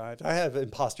like I've arrived. I have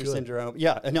imposter syndrome.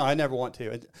 Yeah, no, I never want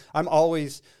to. I'm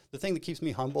always, the thing that keeps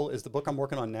me humble is the book I'm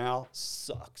working on now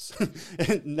sucks.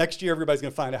 Next year, everybody's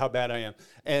going to find out how bad I am.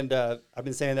 And I've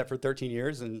been saying that for 13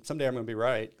 years, and someday I'm going to be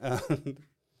right.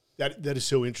 That is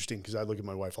so interesting, because I look at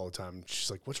my wife all the time, and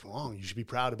she's like, what's wrong? You should be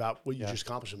proud about what you just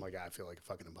accomplished. I'm like, I feel like a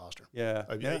fucking imposter. Yeah.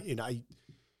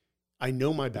 I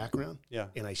know my background, yeah,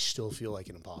 and I still feel like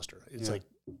an imposter. It's like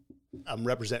I'm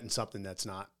representing something that's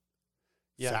not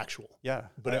factual. Yeah.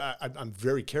 But I'm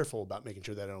very careful about making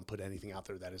sure that I don't put anything out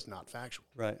there that is not factual.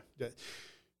 Right.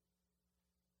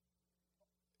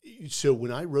 So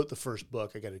when I wrote the first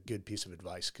book, I got a good piece of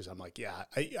advice, because I'm like,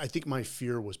 I think my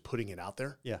fear was putting it out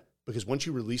there. Yeah. Because once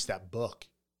you release that book,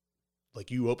 like,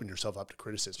 you open yourself up to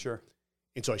criticism. Sure.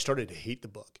 And so I started to hate the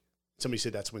book. Somebody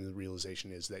said that's when the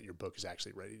realization is that your book is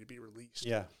actually ready to be released.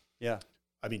 Yeah. Yeah.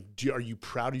 I mean, are you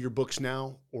proud of your books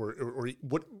now, or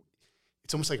what?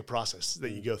 It's almost like a process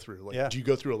that you go through. Like, do you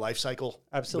go through a life cycle?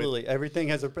 Absolutely. Everything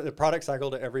has a product cycle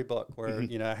to every book, where,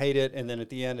 I hate it, and then at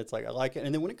the end it's like, I like it.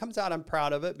 And then when it comes out, I'm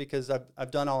proud of it, because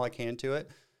I've done all I can to it.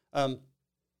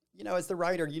 As the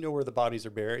writer, where the bodies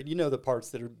are buried. The parts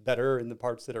that are better and the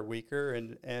parts that are weaker.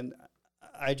 And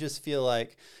I just feel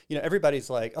like, everybody's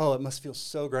like, oh, it must feel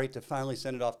so great to finally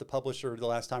send it off to the publisher the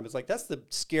last time. It's like, that's the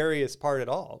scariest part at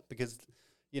all, because,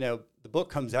 the book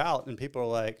comes out and people are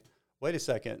like, wait a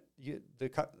second,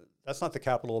 that's not the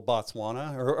capital of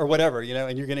Botswana or whatever,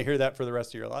 and you're going to hear that for the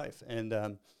rest of your life.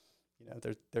 And,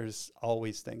 there's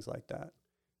always things like that.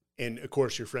 And of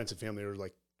course, your friends and family are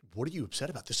like, what are you upset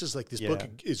about? This is like, this book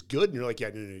is good. And you're like,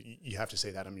 no, you have to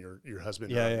say that I'm your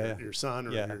husband or your son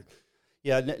or your...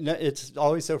 Yeah, it's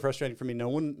always so frustrating for me. No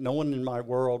one in my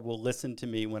world will listen to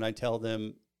me when I tell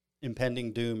them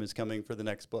impending doom is coming for the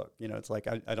next book. It's like,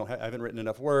 I haven't written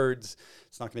enough words.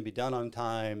 It's not going to be done on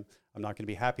time. I'm not going to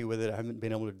be happy with it. I haven't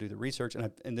been able to do the research.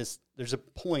 And there's a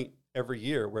point every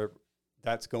year where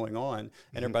that's going on,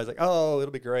 and everybody's like, oh,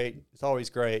 it'll be great. It's always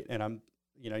great. And I'm,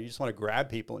 you just want to grab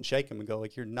people and shake them and go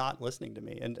like, you're not listening to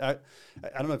me. And I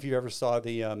don't know if you ever saw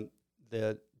the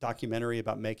documentary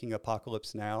about making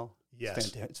Apocalypse Now.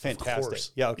 Yes, it's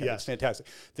fantastic. Yeah, okay, yes. It's fantastic.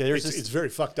 It's very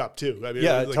fucked up too. I mean,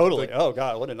 totally. Oh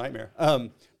God, what a nightmare.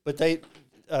 But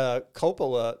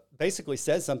Coppola basically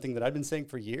says something that I've been saying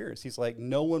for years. He's like,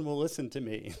 no one will listen to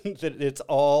me. That it's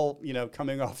all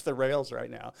coming off the rails right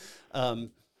now.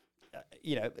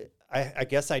 I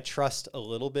guess I trust a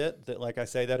little bit that, like, I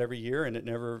say that every year, and it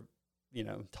never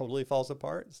totally falls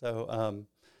apart. So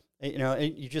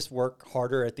you just work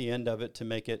harder at the end of it to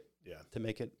make it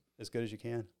as good as you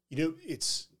can.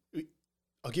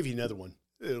 I'll give you another one.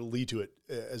 It'll lead to it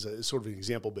as a sort of an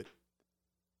example, but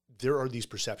there are these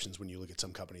perceptions when you look at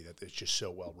some company that it's just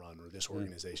so well run, or this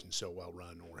organization is so well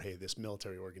run, or hey, this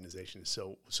military organization is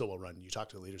so well run. You talk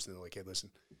to the leaders and they're like, hey, listen,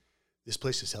 this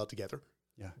place is held together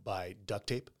by duct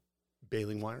tape,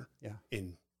 baling wire,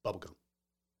 and bubble gum.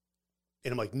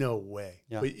 And I'm like, no way.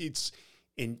 Yeah. But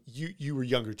and you were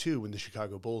younger too when the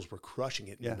Chicago Bulls were crushing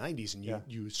it in the 90s, and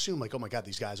you assume like, oh my God,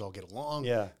 these guys all get along.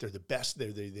 Yeah. They're the best.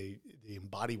 They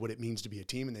embody what it means to be a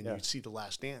team. And then you see The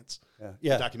Last Dance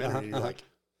documentary, and you're like,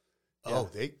 oh,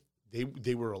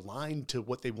 they were aligned to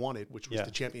what they wanted, which was Yeah.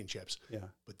 the championships. Yeah.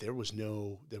 But there was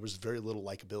very little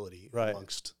likability Right.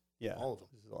 amongst all of them.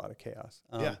 There's a lot of chaos.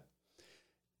 Yeah.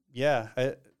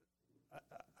 Yeah.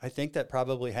 I think that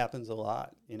probably happens a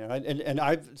lot, you know, and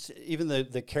I've even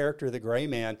the character, the Gray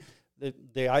Man,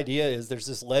 the idea is there's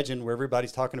this legend where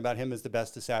everybody's talking about him as the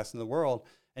best assassin in the world.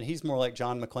 And he's more like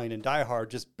John McClane in Die Hard,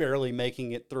 just barely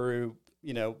making it through,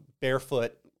 you know,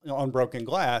 barefoot on broken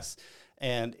glass.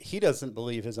 And he doesn't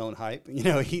believe his own hype. You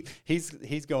know,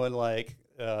 he's going like,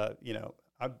 you know,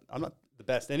 I'm not the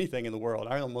best anything in the world.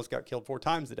 I almost got killed 4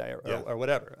 times today or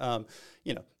whatever.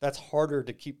 You know, that's harder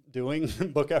to keep doing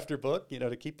book after book, you know,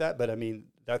 to keep that. But I mean,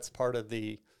 that's part of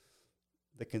the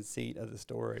conceit of the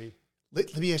story.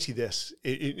 Let me ask you this,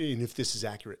 and if this is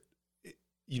accurate,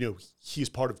 you know, he's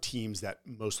part of teams that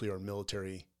mostly are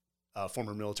military,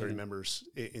 former military members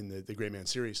in the Gray Man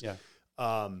series. Yeah.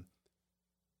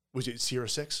 Was it Sierra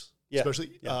 6? Yeah.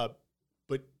 Especially, Yeah.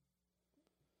 but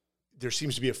there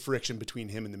seems to be a friction between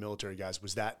him and the military guys.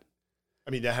 Was that?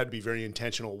 I mean, that had to be very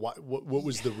intentional. What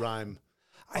was the rhyme?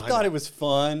 I thought it was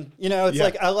fun. You know, it's Yeah.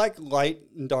 like I like light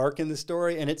and dark in the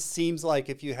story, and it seems like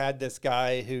if you had this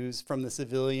guy who's from the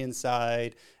civilian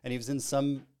side and he was in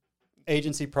some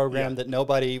agency program that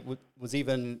nobody was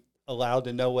even allowed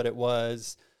to know what it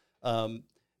was,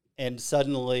 and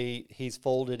suddenly he's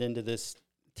folded into this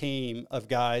team of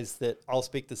guys that all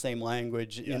speak the same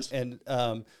language, Yes. and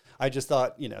I just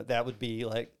thought, you know, that would be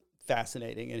like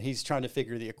fascinating. And he's trying to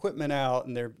figure the equipment out,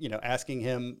 and they're, you know, asking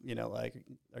him, you know, like,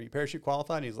 are you parachute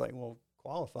qualified? And he's like, well,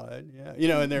 qualified, yeah, you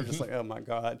know. And they're just like, oh my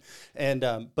god. And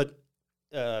but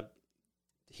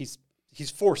he's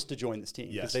forced to join this team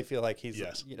because Yes. they feel like he's,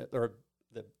 Yes. you know, or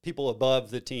the people above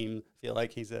the team feel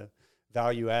like he's a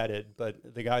value added,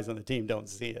 but the guys on the team don't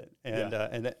see it. And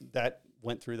and that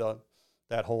went through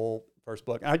that whole first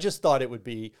book. And I just thought it would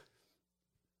be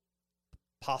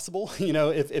possible, you know,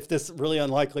 if this really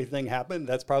unlikely thing happened,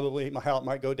 that's probably how it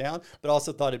might go down. But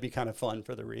also thought it'd be kind of fun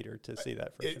for the reader to see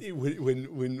that.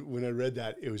 When I read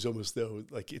that, it was almost though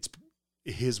like it's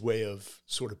his way of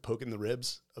sort of poking the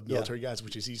ribs of military guys,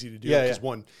 which is easy to do because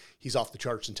one, he's off the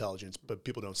charts intelligence, but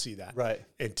people don't see that, right?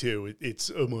 And two, it's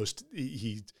almost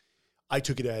I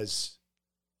took it as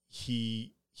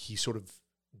he sort of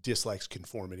dislikes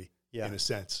conformity in a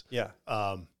sense. Yeah.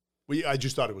 I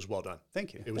just thought it was well done.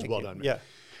 Thank you. It was well done. Man. Yeah.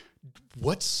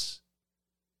 What's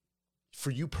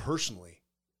for you personally?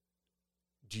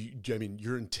 I mean,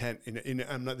 your intent, and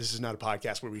I'm not. This is not a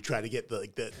podcast where we try to get the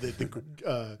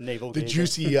navel, the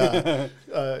juicy,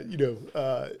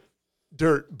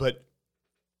 dirt. But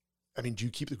I mean, do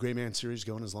you keep the Gray Man series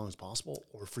going as long as possible,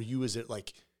 or for you, is it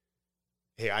like,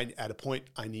 hey, at a point,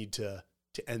 I need to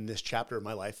end this chapter of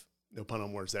my life? No pun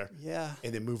on words there. Yeah.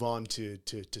 And then move on to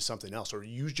something else. Or are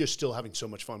you just still having so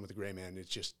much fun with the Gray Man? It's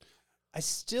just... I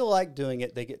still like doing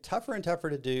it. They get tougher and tougher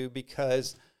to do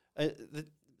because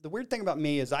the weird thing about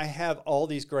me is I have all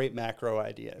these great macro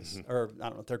ideas. Or I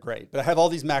don't know if they're great, but I have all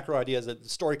these macro ideas that the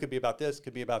story could be about this,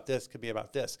 could be about this, could be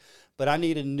about this. But I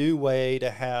need a new way to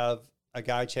have a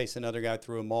guy chase another guy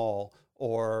through a mall,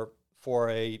 or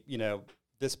for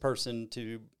this person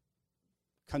to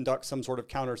conduct some sort of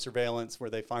counter surveillance where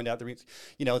they find out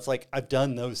it's like I've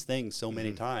done those things so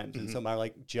many times. And so my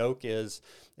joke is,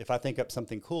 if I think up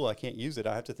something cool, I can't use it.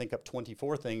 I have to think up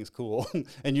 24 things cool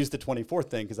and use the 24th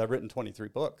thing because I've written 23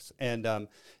 books. And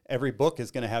every book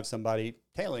is going to have somebody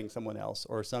tailing someone else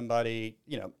or somebody,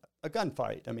 a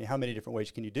gunfight. I mean, how many different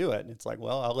ways can you do it? And it's like,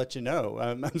 well, I'll let you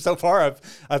know. So far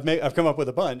I've come up with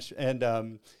a bunch,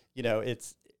 and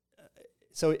it's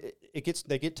so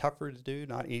they get tougher to do,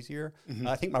 not easier.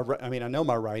 I think I know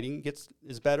my writing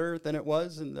is better than it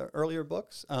was in the earlier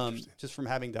books, just from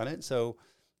having done it. So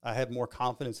I have more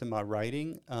confidence in my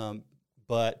writing.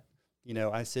 But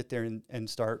I sit there and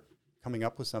start coming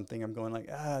up with something. I'm going like,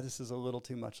 this is a little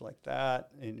too much like that,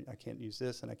 and I can't use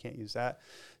this and I can't use that.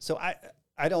 So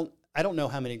I don't know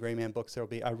how many Gray Man books there'll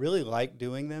be. I really like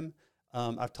doing them.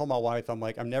 I've told my wife, I'm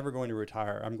like, I'm never going to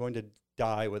retire. I'm going to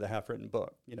die with a half-written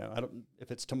book. I don't,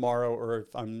 if it's tomorrow or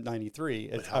if I'm 93.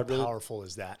 But how powerful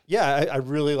is that? Yeah, I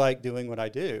really like doing what I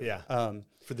do. Yeah.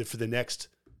 For the next,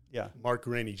 Mark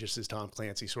Greaney, just as Tom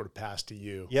Clancy sort of passed to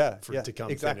you. To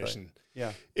come finish. And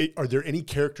are there any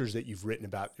characters that you've written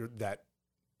about that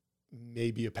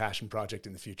may be a passion project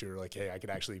in the future? Like, hey, I could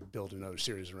actually build another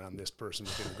series around this person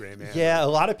within the Gray Man. Yeah, a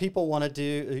lot of people want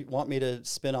me to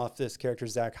spin off this character,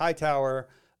 Zach Hightower.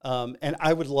 And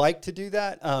I would like to do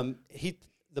that.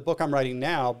 The book I'm writing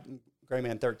now, Gray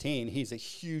Man 13, he's a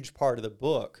huge part of the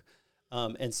book.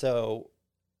 And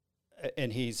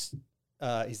he's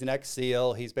an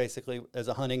ex-SEAL. He's basically, as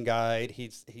a hunting guide, he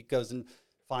goes and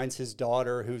finds his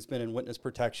daughter who's been in witness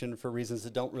protection for reasons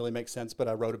that don't really make sense, but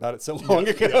I wrote about it so long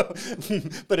ago.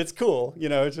 But it's cool,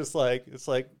 it's just like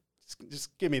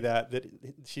just give me that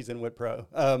she's in Wit Pro,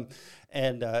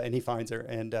 and he finds her,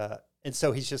 and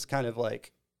so he's just kind of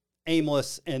like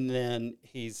aimless, and then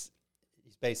he's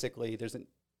basically there's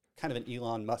kind of an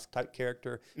Elon Musk type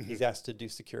character. Mm-hmm. He's asked to do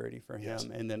security for him, yes.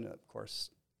 And then of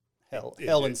course hell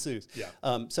ensues. Yeah.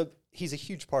 So he's a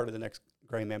huge part of the next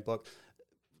Gray Man book.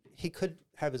 He could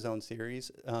have his own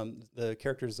series. The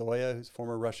character Zoya, who's a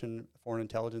former Russian foreign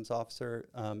intelligence officer,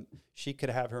 she could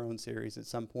have her own series at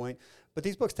some point. But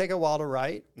these books take a while to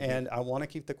write, mm-hmm. and I want to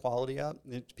keep the quality up.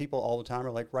 People all the time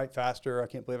are like, write faster. I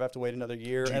can't believe I have to wait another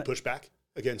year. Do you push back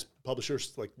against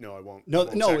publishers? Like, no, I won't. No,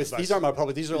 these aren't my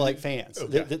public. These are like fans.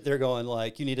 Okay. They're going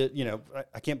like, you need to,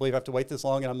 I can't believe I have to wait this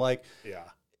long. And I'm like, yeah,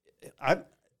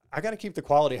 I got to keep the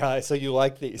quality high so you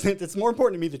like these. It's more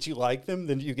important to me that you like them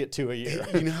than you get 2 a year.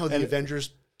 You know how the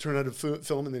Avengers turn out a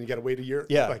film and then you got to wait a year?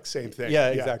 Yeah. Like, same thing. Yeah,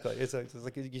 exactly. It's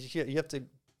like you have to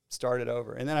start it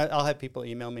over. And then I'll have people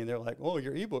email me and they're like, oh,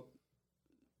 your ebook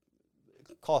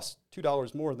costs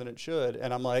 $2 more than it should.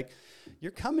 And I'm like,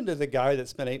 you're coming to the guy that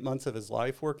spent 8 months of his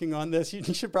life working on this. You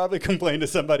should probably complain to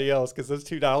somebody else because those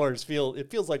 $2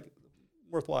 feels like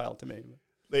worthwhile to me.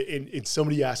 And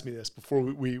somebody asked me this before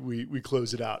we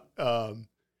close it out.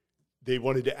 They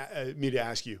wanted me to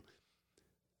ask you,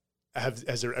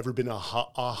 has there ever been a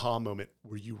aha moment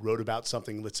where you wrote about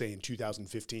something, let's say in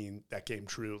 2015, that came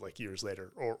true like years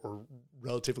later or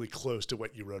relatively close to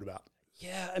what you wrote about?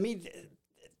 Yeah, I mean,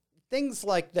 things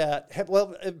like that.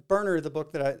 Burner, the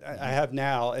book that I have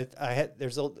now,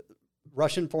 there's a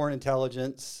Russian foreign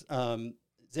intelligence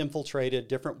it's infiltrated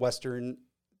different Western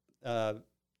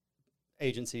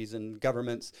agencies and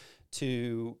governments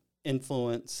to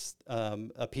influence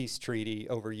a peace treaty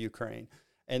over Ukraine.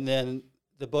 And then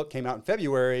the book came out in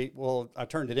February. Well, I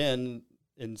turned it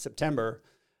in September.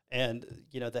 And,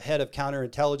 the head of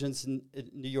counterintelligence in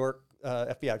New York,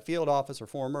 FBI field office or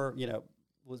former,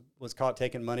 was caught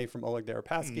taking money from Oleg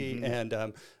Deripaski. Mm-hmm. And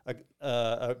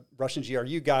a Russian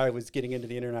GRU guy was getting into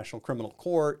the International Criminal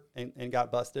Court and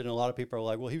got busted. And a lot of people are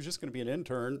like, well, he was just going to be an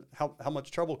intern. How much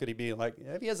trouble could he be? Like,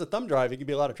 if he has a thumb drive, he could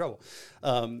be a lot of trouble.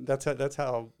 That's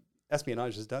how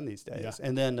espionage is done these days. Yeah.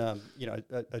 And then,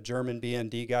 a German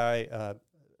BND guy,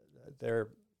 their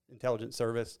intelligence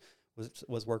service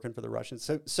was working for the Russians.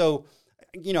 So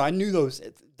I knew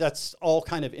that's all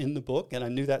kind of in the book, and I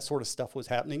knew that sort of stuff was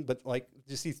happening, but like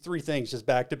just these three things just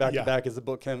back to back to back as the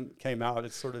book came out,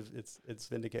 it's sort of, it's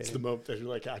vindicated. It's the moment that you're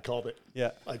like, I called it.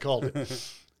 Yeah. I called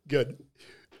it. Good.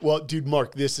 Well, dude,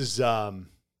 Mark, this is,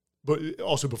 but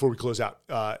also before we close out,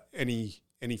 any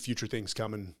future things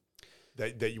coming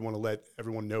that you want to let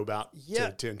everyone know about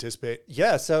to anticipate?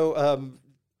 Yeah. So,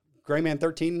 Gray Man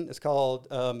 13 is called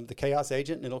The Chaos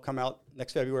Agent, and it'll come out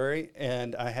next February.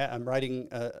 And I'm writing,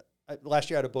 last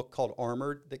year I had a book called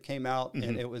Armored that came out, mm-hmm.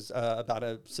 and it was about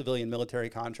a civilian military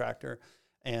contractor.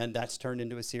 And that's turned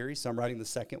into a series. So I'm writing the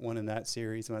second one in that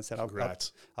series. And I said, I'll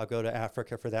go to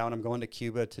Africa for that one. I'm going to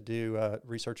Cuba to do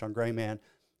research on Gray Man.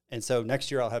 And so next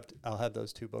year I'll have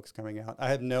those two books coming out. I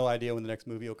have no idea when the next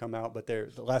movie will come out, but the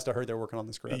last I heard they're working on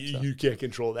the script. You can't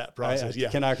control that process. I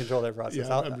cannot control that process.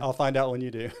 Yeah, I'll find out when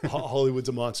you do. Hollywood's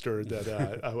a monster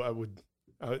that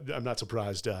I'm not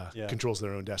surprised controls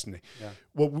their own destiny. Yeah.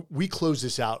 Well, we close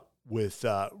this out with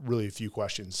really a few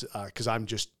questions because I'm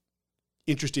just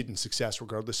interested in success,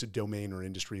 regardless of domain or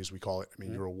industry, as we call it. I mean,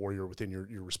 mm-hmm. You're a warrior within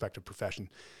your respective profession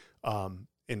and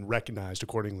recognized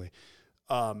accordingly.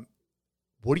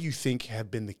 What do you think have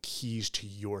been the keys to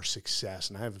your success?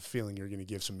 And I have a feeling you're going to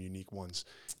give some unique ones.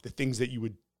 The things that you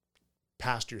would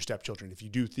pass to your stepchildren. If you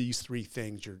do these three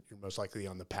things, you're most likely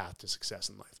on the path to success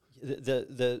in life.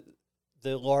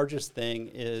 The largest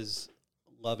thing is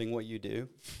loving what you do.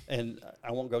 And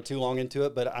I won't go too long into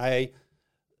it, but I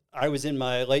was in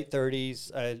my late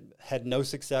 30s. I had no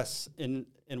success in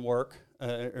work.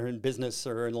 Or in business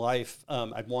or in life.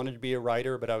 I'd wanted to be a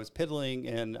writer, but I was piddling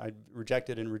and I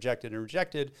rejected.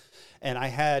 And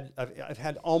I've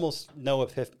had almost no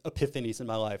epiphanies in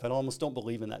my life. I almost don't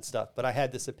believe in that stuff, but I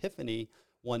had this epiphany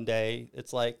one day.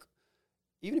 It's like,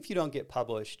 even if you don't get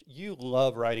published, you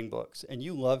love writing books and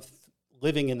you love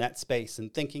living in that space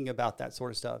and thinking about that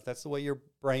sort of stuff. That's the way your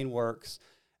brain works.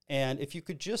 And if you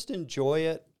could just enjoy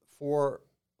it for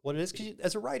what it is, because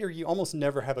as a writer, you almost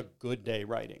never have a good day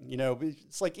writing.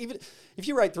 It's like even if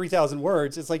you write 3,000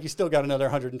 words, it's like you still got another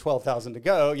 112,000 to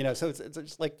go. So it's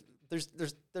just like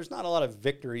there's not a lot of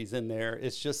victories in there.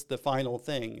 It's just the final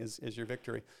thing is your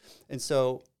victory. And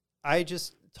so I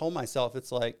just told myself,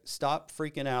 it's like, stop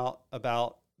freaking out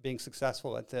about being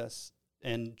successful at this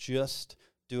and just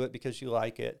do it because you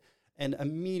like it. And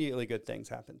immediately good things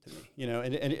happened to me, you know,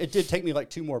 and it did take me like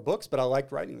 2 more books, but I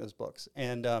liked writing those books.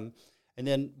 And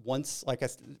then once,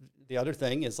 the other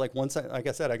thing is like like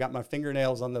I said, I got my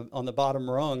fingernails on the bottom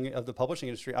rung of the publishing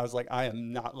industry. I was like, I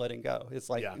am not letting go. It's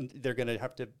like, they're going to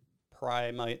have to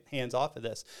pry my hands off of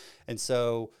this. And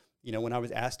so, you know, when I was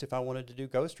asked if I wanted to do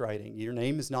ghostwriting, your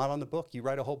name is not on the book. You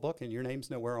write a whole book and your name's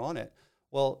nowhere on it.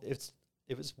 Well,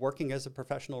 it was working as a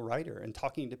professional writer and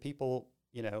talking to people,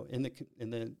 you know, in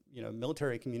the you know,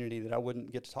 military community that I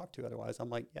wouldn't get to talk to otherwise. I'm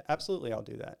like, yeah, absolutely, I'll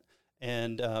do that.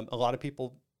 And a lot of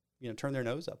people, you know, turn their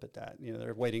nose up at that. You know,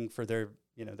 they're waiting for their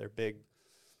big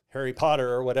Harry Potter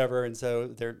or whatever, and so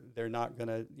they're not going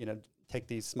to, you know, take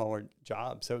these smaller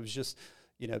jobs. So it was just,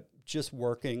 you know, just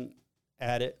working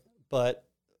at it. But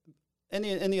and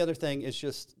the other thing is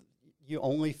just you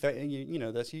only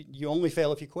you only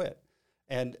fail if you quit.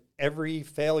 And every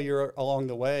failure along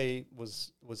the way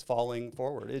was falling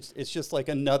forward. It's just like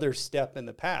another step in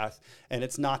the path, and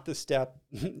it's not the step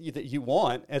that you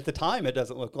want. At the time, it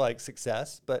doesn't look like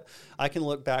success, but I can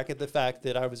look back at the fact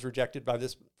that I was rejected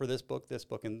for this book,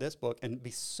 and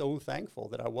be so thankful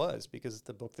that I was, because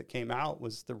the book that came out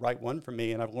was the right one for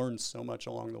me, and I've learned so much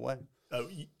along the way.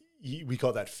 We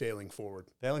call that failing forward.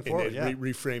 Failing forward, yeah.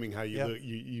 Reframing how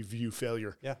you view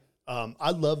failure. Yeah.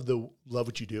 I love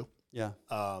what you do. Yeah.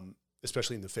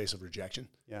 Especially in the face of rejection.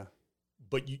 Yeah.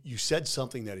 But you said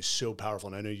something that is so powerful,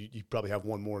 and I know you probably have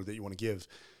one more that you want to give.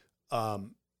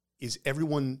 Is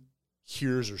everyone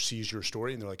hears or sees your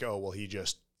story and they're like, oh, well, he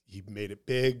made it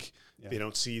big. Yeah. They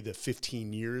don't see the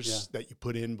 15 years that you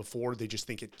put in before. They just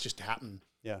think it just happened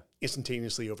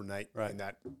instantaneously overnight. Right. And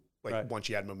that once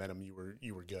you had momentum,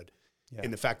 you were good. Yeah.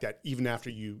 And the fact that even after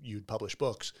you'd published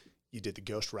books, you did the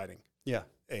ghostwriting. Yeah.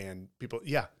 And people,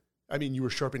 I mean, you were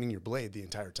sharpening your blade the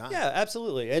entire time. Yeah,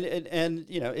 absolutely. And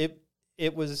you know,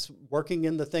 it was working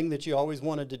in the thing that you always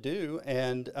wanted to do.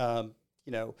 And,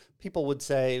 you know, people would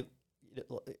say,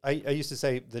 I used to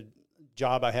say the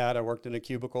job I had, I worked in a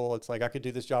cubicle. It's like I could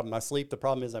do this job in my sleep. The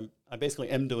problem is I basically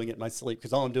am doing it in my sleep,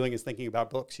 because all I'm doing is thinking about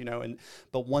books, you know.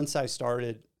 But once I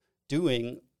started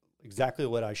doing exactly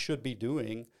what I should be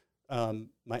doing,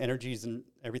 my energies and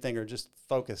everything are just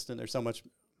focused, and there's so much,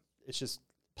 it's just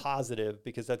positive,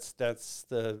 because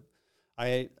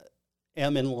I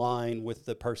am in line with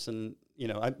the person, you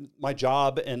know, my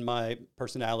job and my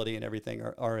personality and everything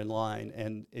are in line.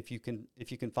 And if you can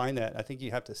find that, I think you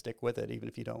have to stick with it, even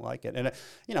if you don't like it. And,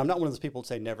 you know, I'm not one of those people who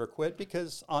say never quit,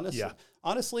 because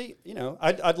honestly, you know,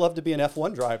 I'd love to be an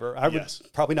F1 driver. I would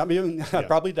probably not be doing, I'd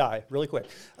probably die really quick.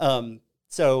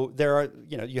 So there are,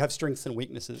 you know, you have strengths and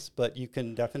weaknesses, but you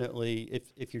can definitely,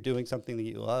 if you're doing something that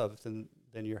you love, then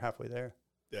you're halfway there.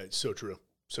 That's so true.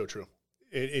 So true.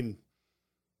 In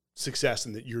success,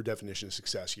 and that your definition of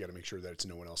success, you got to make sure that it's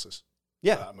no one else's.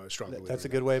 Yeah. I'm a strong believer. That's a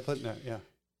good way of putting it. Yeah.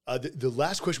 The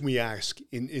last question we ask,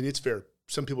 and it's fair,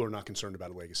 some people are not concerned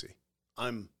about a legacy.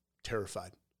 I'm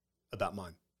terrified about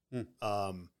mine.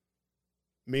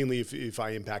 Mainly if I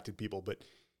impacted people, but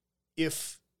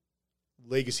if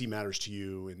legacy matters to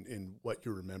you and what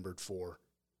you're remembered for,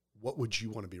 what would you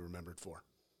want to be remembered for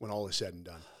when all is said and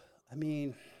done? I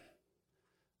mean,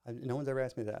 no one's ever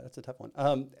asked me that. That's a tough one.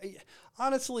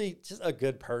 Honestly, just a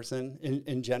good person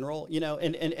in general, you know,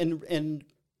 and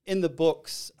in the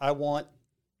books, I want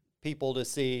people to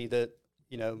see that,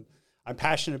 you know, I'm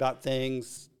passionate about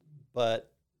things,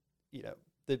 but, you know,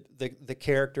 the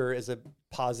character is a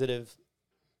positive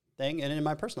thing. And in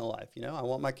my personal life, you know, I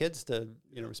want my kids to,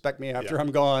 you know, respect me after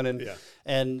I'm gone,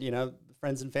 and, you know,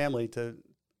 friends and family to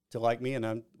like me, and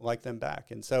I like them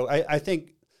back. And so I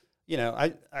think, you know,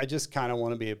 I just kind of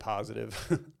want to be a positive.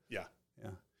 Yeah.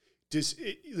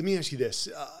 Let me ask you this.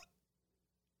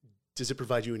 Does it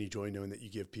provide you any joy knowing that you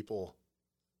give people,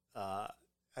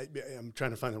 I'm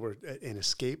trying to find the word, an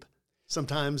escape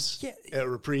sometimes, a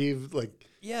reprieve? Like,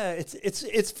 yeah,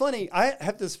 it's funny. I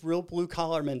have this real blue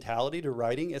collar mentality to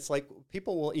writing. It's like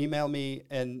people will email me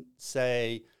and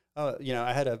say, oh, you know,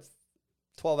 I had a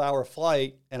 12-hour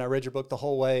flight and I read your book the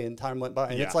whole way and time went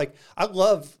by. And it's like, I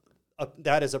love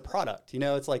that as a product, you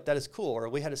know. It's like, that is cool. Or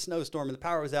we had a snowstorm and the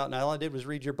power was out and all I did was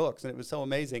read your books and it was so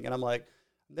amazing. And I'm like,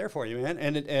 I'm there for you, man.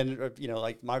 And you know,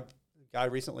 like my guy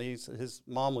recently, his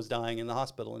mom was dying in the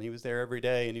hospital and he was there every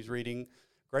day and he's reading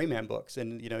Gray Man books.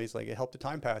 And, you know, he's like, it helped the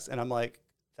time pass. And I'm like,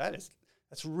 that's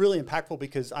really impactful,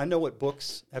 because I know what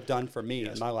books have done for me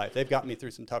in my life. They've got me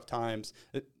through some tough times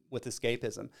with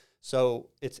escapism. So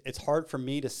it's hard for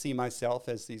me to see myself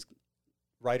as these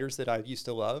writers that I used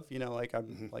to love, you know, like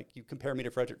I'm like, you compare me to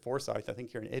Frederick Forsyth, I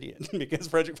think you're an idiot because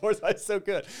Frederick Forsyth is so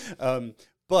good.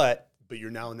 But but you're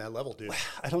now in that level, dude.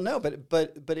 I don't know, but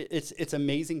it's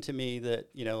amazing to me that,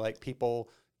 you know, like people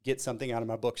get something out of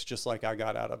my books just like I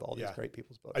got out of all these great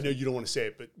people's books. I know you don't want to say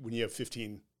it, but when you have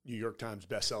 15 New York Times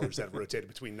bestsellers that have rotated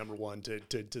between number 1 to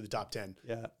the top 10,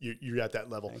 you're at that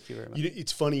level. Thank you very much.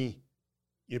 It's funny,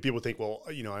 you know, people think, well,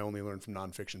 you know, I only learn from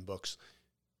nonfiction books.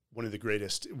 One of the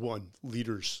greatest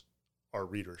leaders are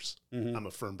readers. Mm-hmm. I'm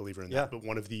a firm believer in that. But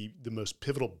one of the most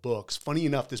pivotal books, funny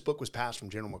enough, this book was passed from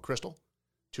General McChrystal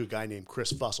to a guy named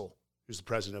Chris Fussell, who's the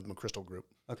president of McChrystal Group.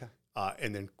 Okay.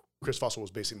 And then Chris Fussell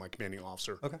was basically my commanding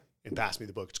officer. Okay. And passed me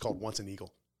the book. It's called Once an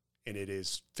Eagle, and it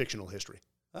is fictional history.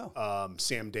 Oh.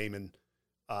 Sam Damon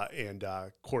and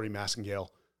Corey Massengale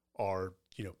are,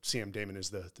 you know, Sam Damon is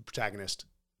the protagonist.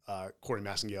 Corey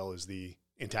Massengale is the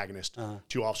antagonist.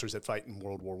 Two officers that fight in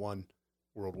World War I,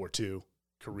 World War II,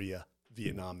 Korea,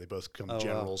 Vietnam. They both become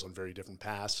generals on very different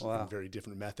paths and very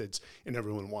different methods, and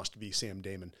everyone wants to be Sam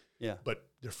Damon. Yeah. But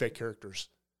they're fake characters,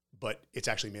 but it's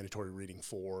actually mandatory reading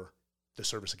for the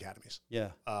service academies. Yeah.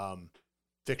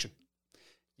 Fiction.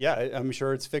 Yeah, I'm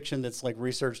sure it's fiction that's like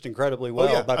researched incredibly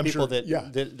well by people that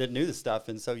knew the stuff.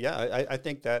 And so, I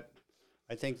think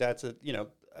that's a, you know,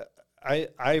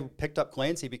 I picked up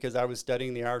Clancy because I was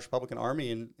studying the Irish Republican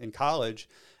Army in college,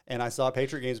 and I saw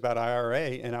Patriot Games about IRA,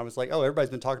 and I was like, oh,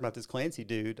 everybody's been talking about this Clancy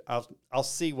dude. I'll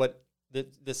see what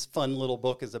this fun little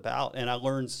book is about. And I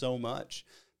learned so much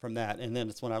from that. And then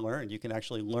it's when I learned you can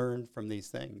actually learn from these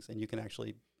things, and you can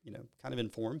actually, you know, kind of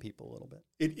inform people a little bit.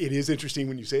 It is interesting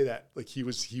when you say that. Like he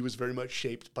was very much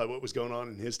shaped by what was going on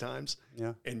in his times.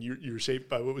 Yeah. And you're shaped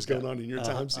by what was going on in your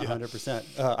times.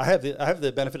 100%. I have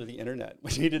the benefit of the internet,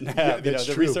 which he didn't have. You know,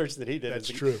 the research that he did. That's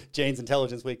true. Jane's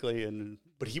Intelligence Weekly,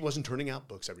 but he wasn't turning out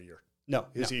books every year. No.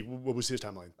 What was his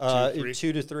timeline?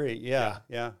 2 to 3.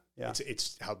 Yeah.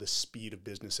 It's how the speed of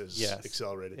business has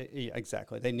accelerated.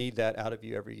 Exactly. They need that out of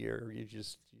you every year. You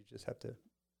just have to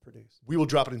produce. We will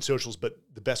drop it in socials, but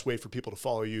the best way for people to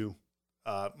follow you,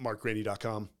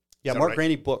 markgreaney.com. Yeah,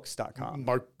 markgreaneybooks.com.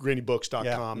 Markgreaneybooks.com.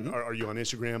 Yeah. Mm-hmm. Are you on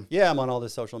Instagram? Yeah, I'm on all the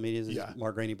social medias.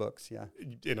 Mark Greaney Books, yeah.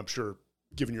 And I'm sure,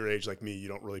 given your age like me, you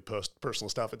don't really post personal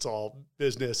stuff. It's all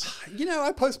business. You know,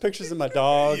 I post pictures of my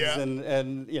dogs,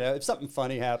 and you know, if something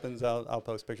funny happens, I'll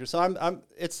post pictures. So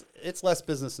it's less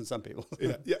business than some people.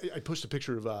 yeah, I posted a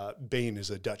picture of Bane as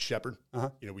a Dutch Shepherd.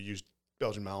 Uh-huh. You know, we used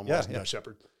Belgian Malinois as a Dutch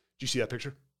Shepherd. Did you see that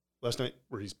picture last night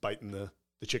where he's biting the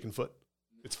chicken foot?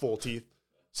 It's full of teeth.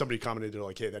 Somebody commented, they're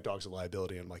like, hey, that dog's a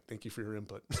liability. I'm like, thank you for your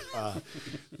input.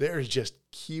 There's just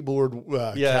keyboard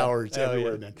cowards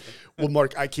everywhere, man. Well,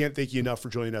 Mark, I can't thank you enough for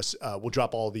joining us. We'll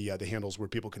drop all the handles where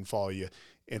people can follow you.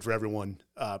 And for everyone,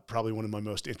 probably one of my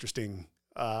most interesting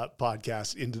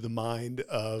podcasts into the mind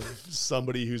of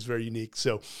somebody who's very unique.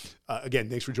 So again,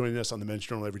 thanks for joining us on the Men's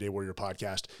Journal Everyday Warrior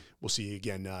podcast. We'll see you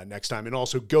again next time. And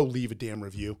also go leave a damn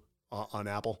review on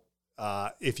Apple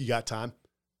if you got time.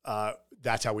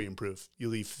 That's how we improve. You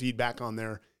leave feedback on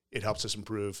there. It helps us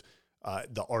improve.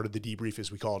 The art of the debrief,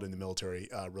 as we call it in the military,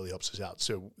 really helps us out.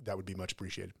 So that would be much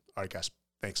appreciated. All right, guys.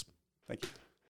 Thanks. Thank you.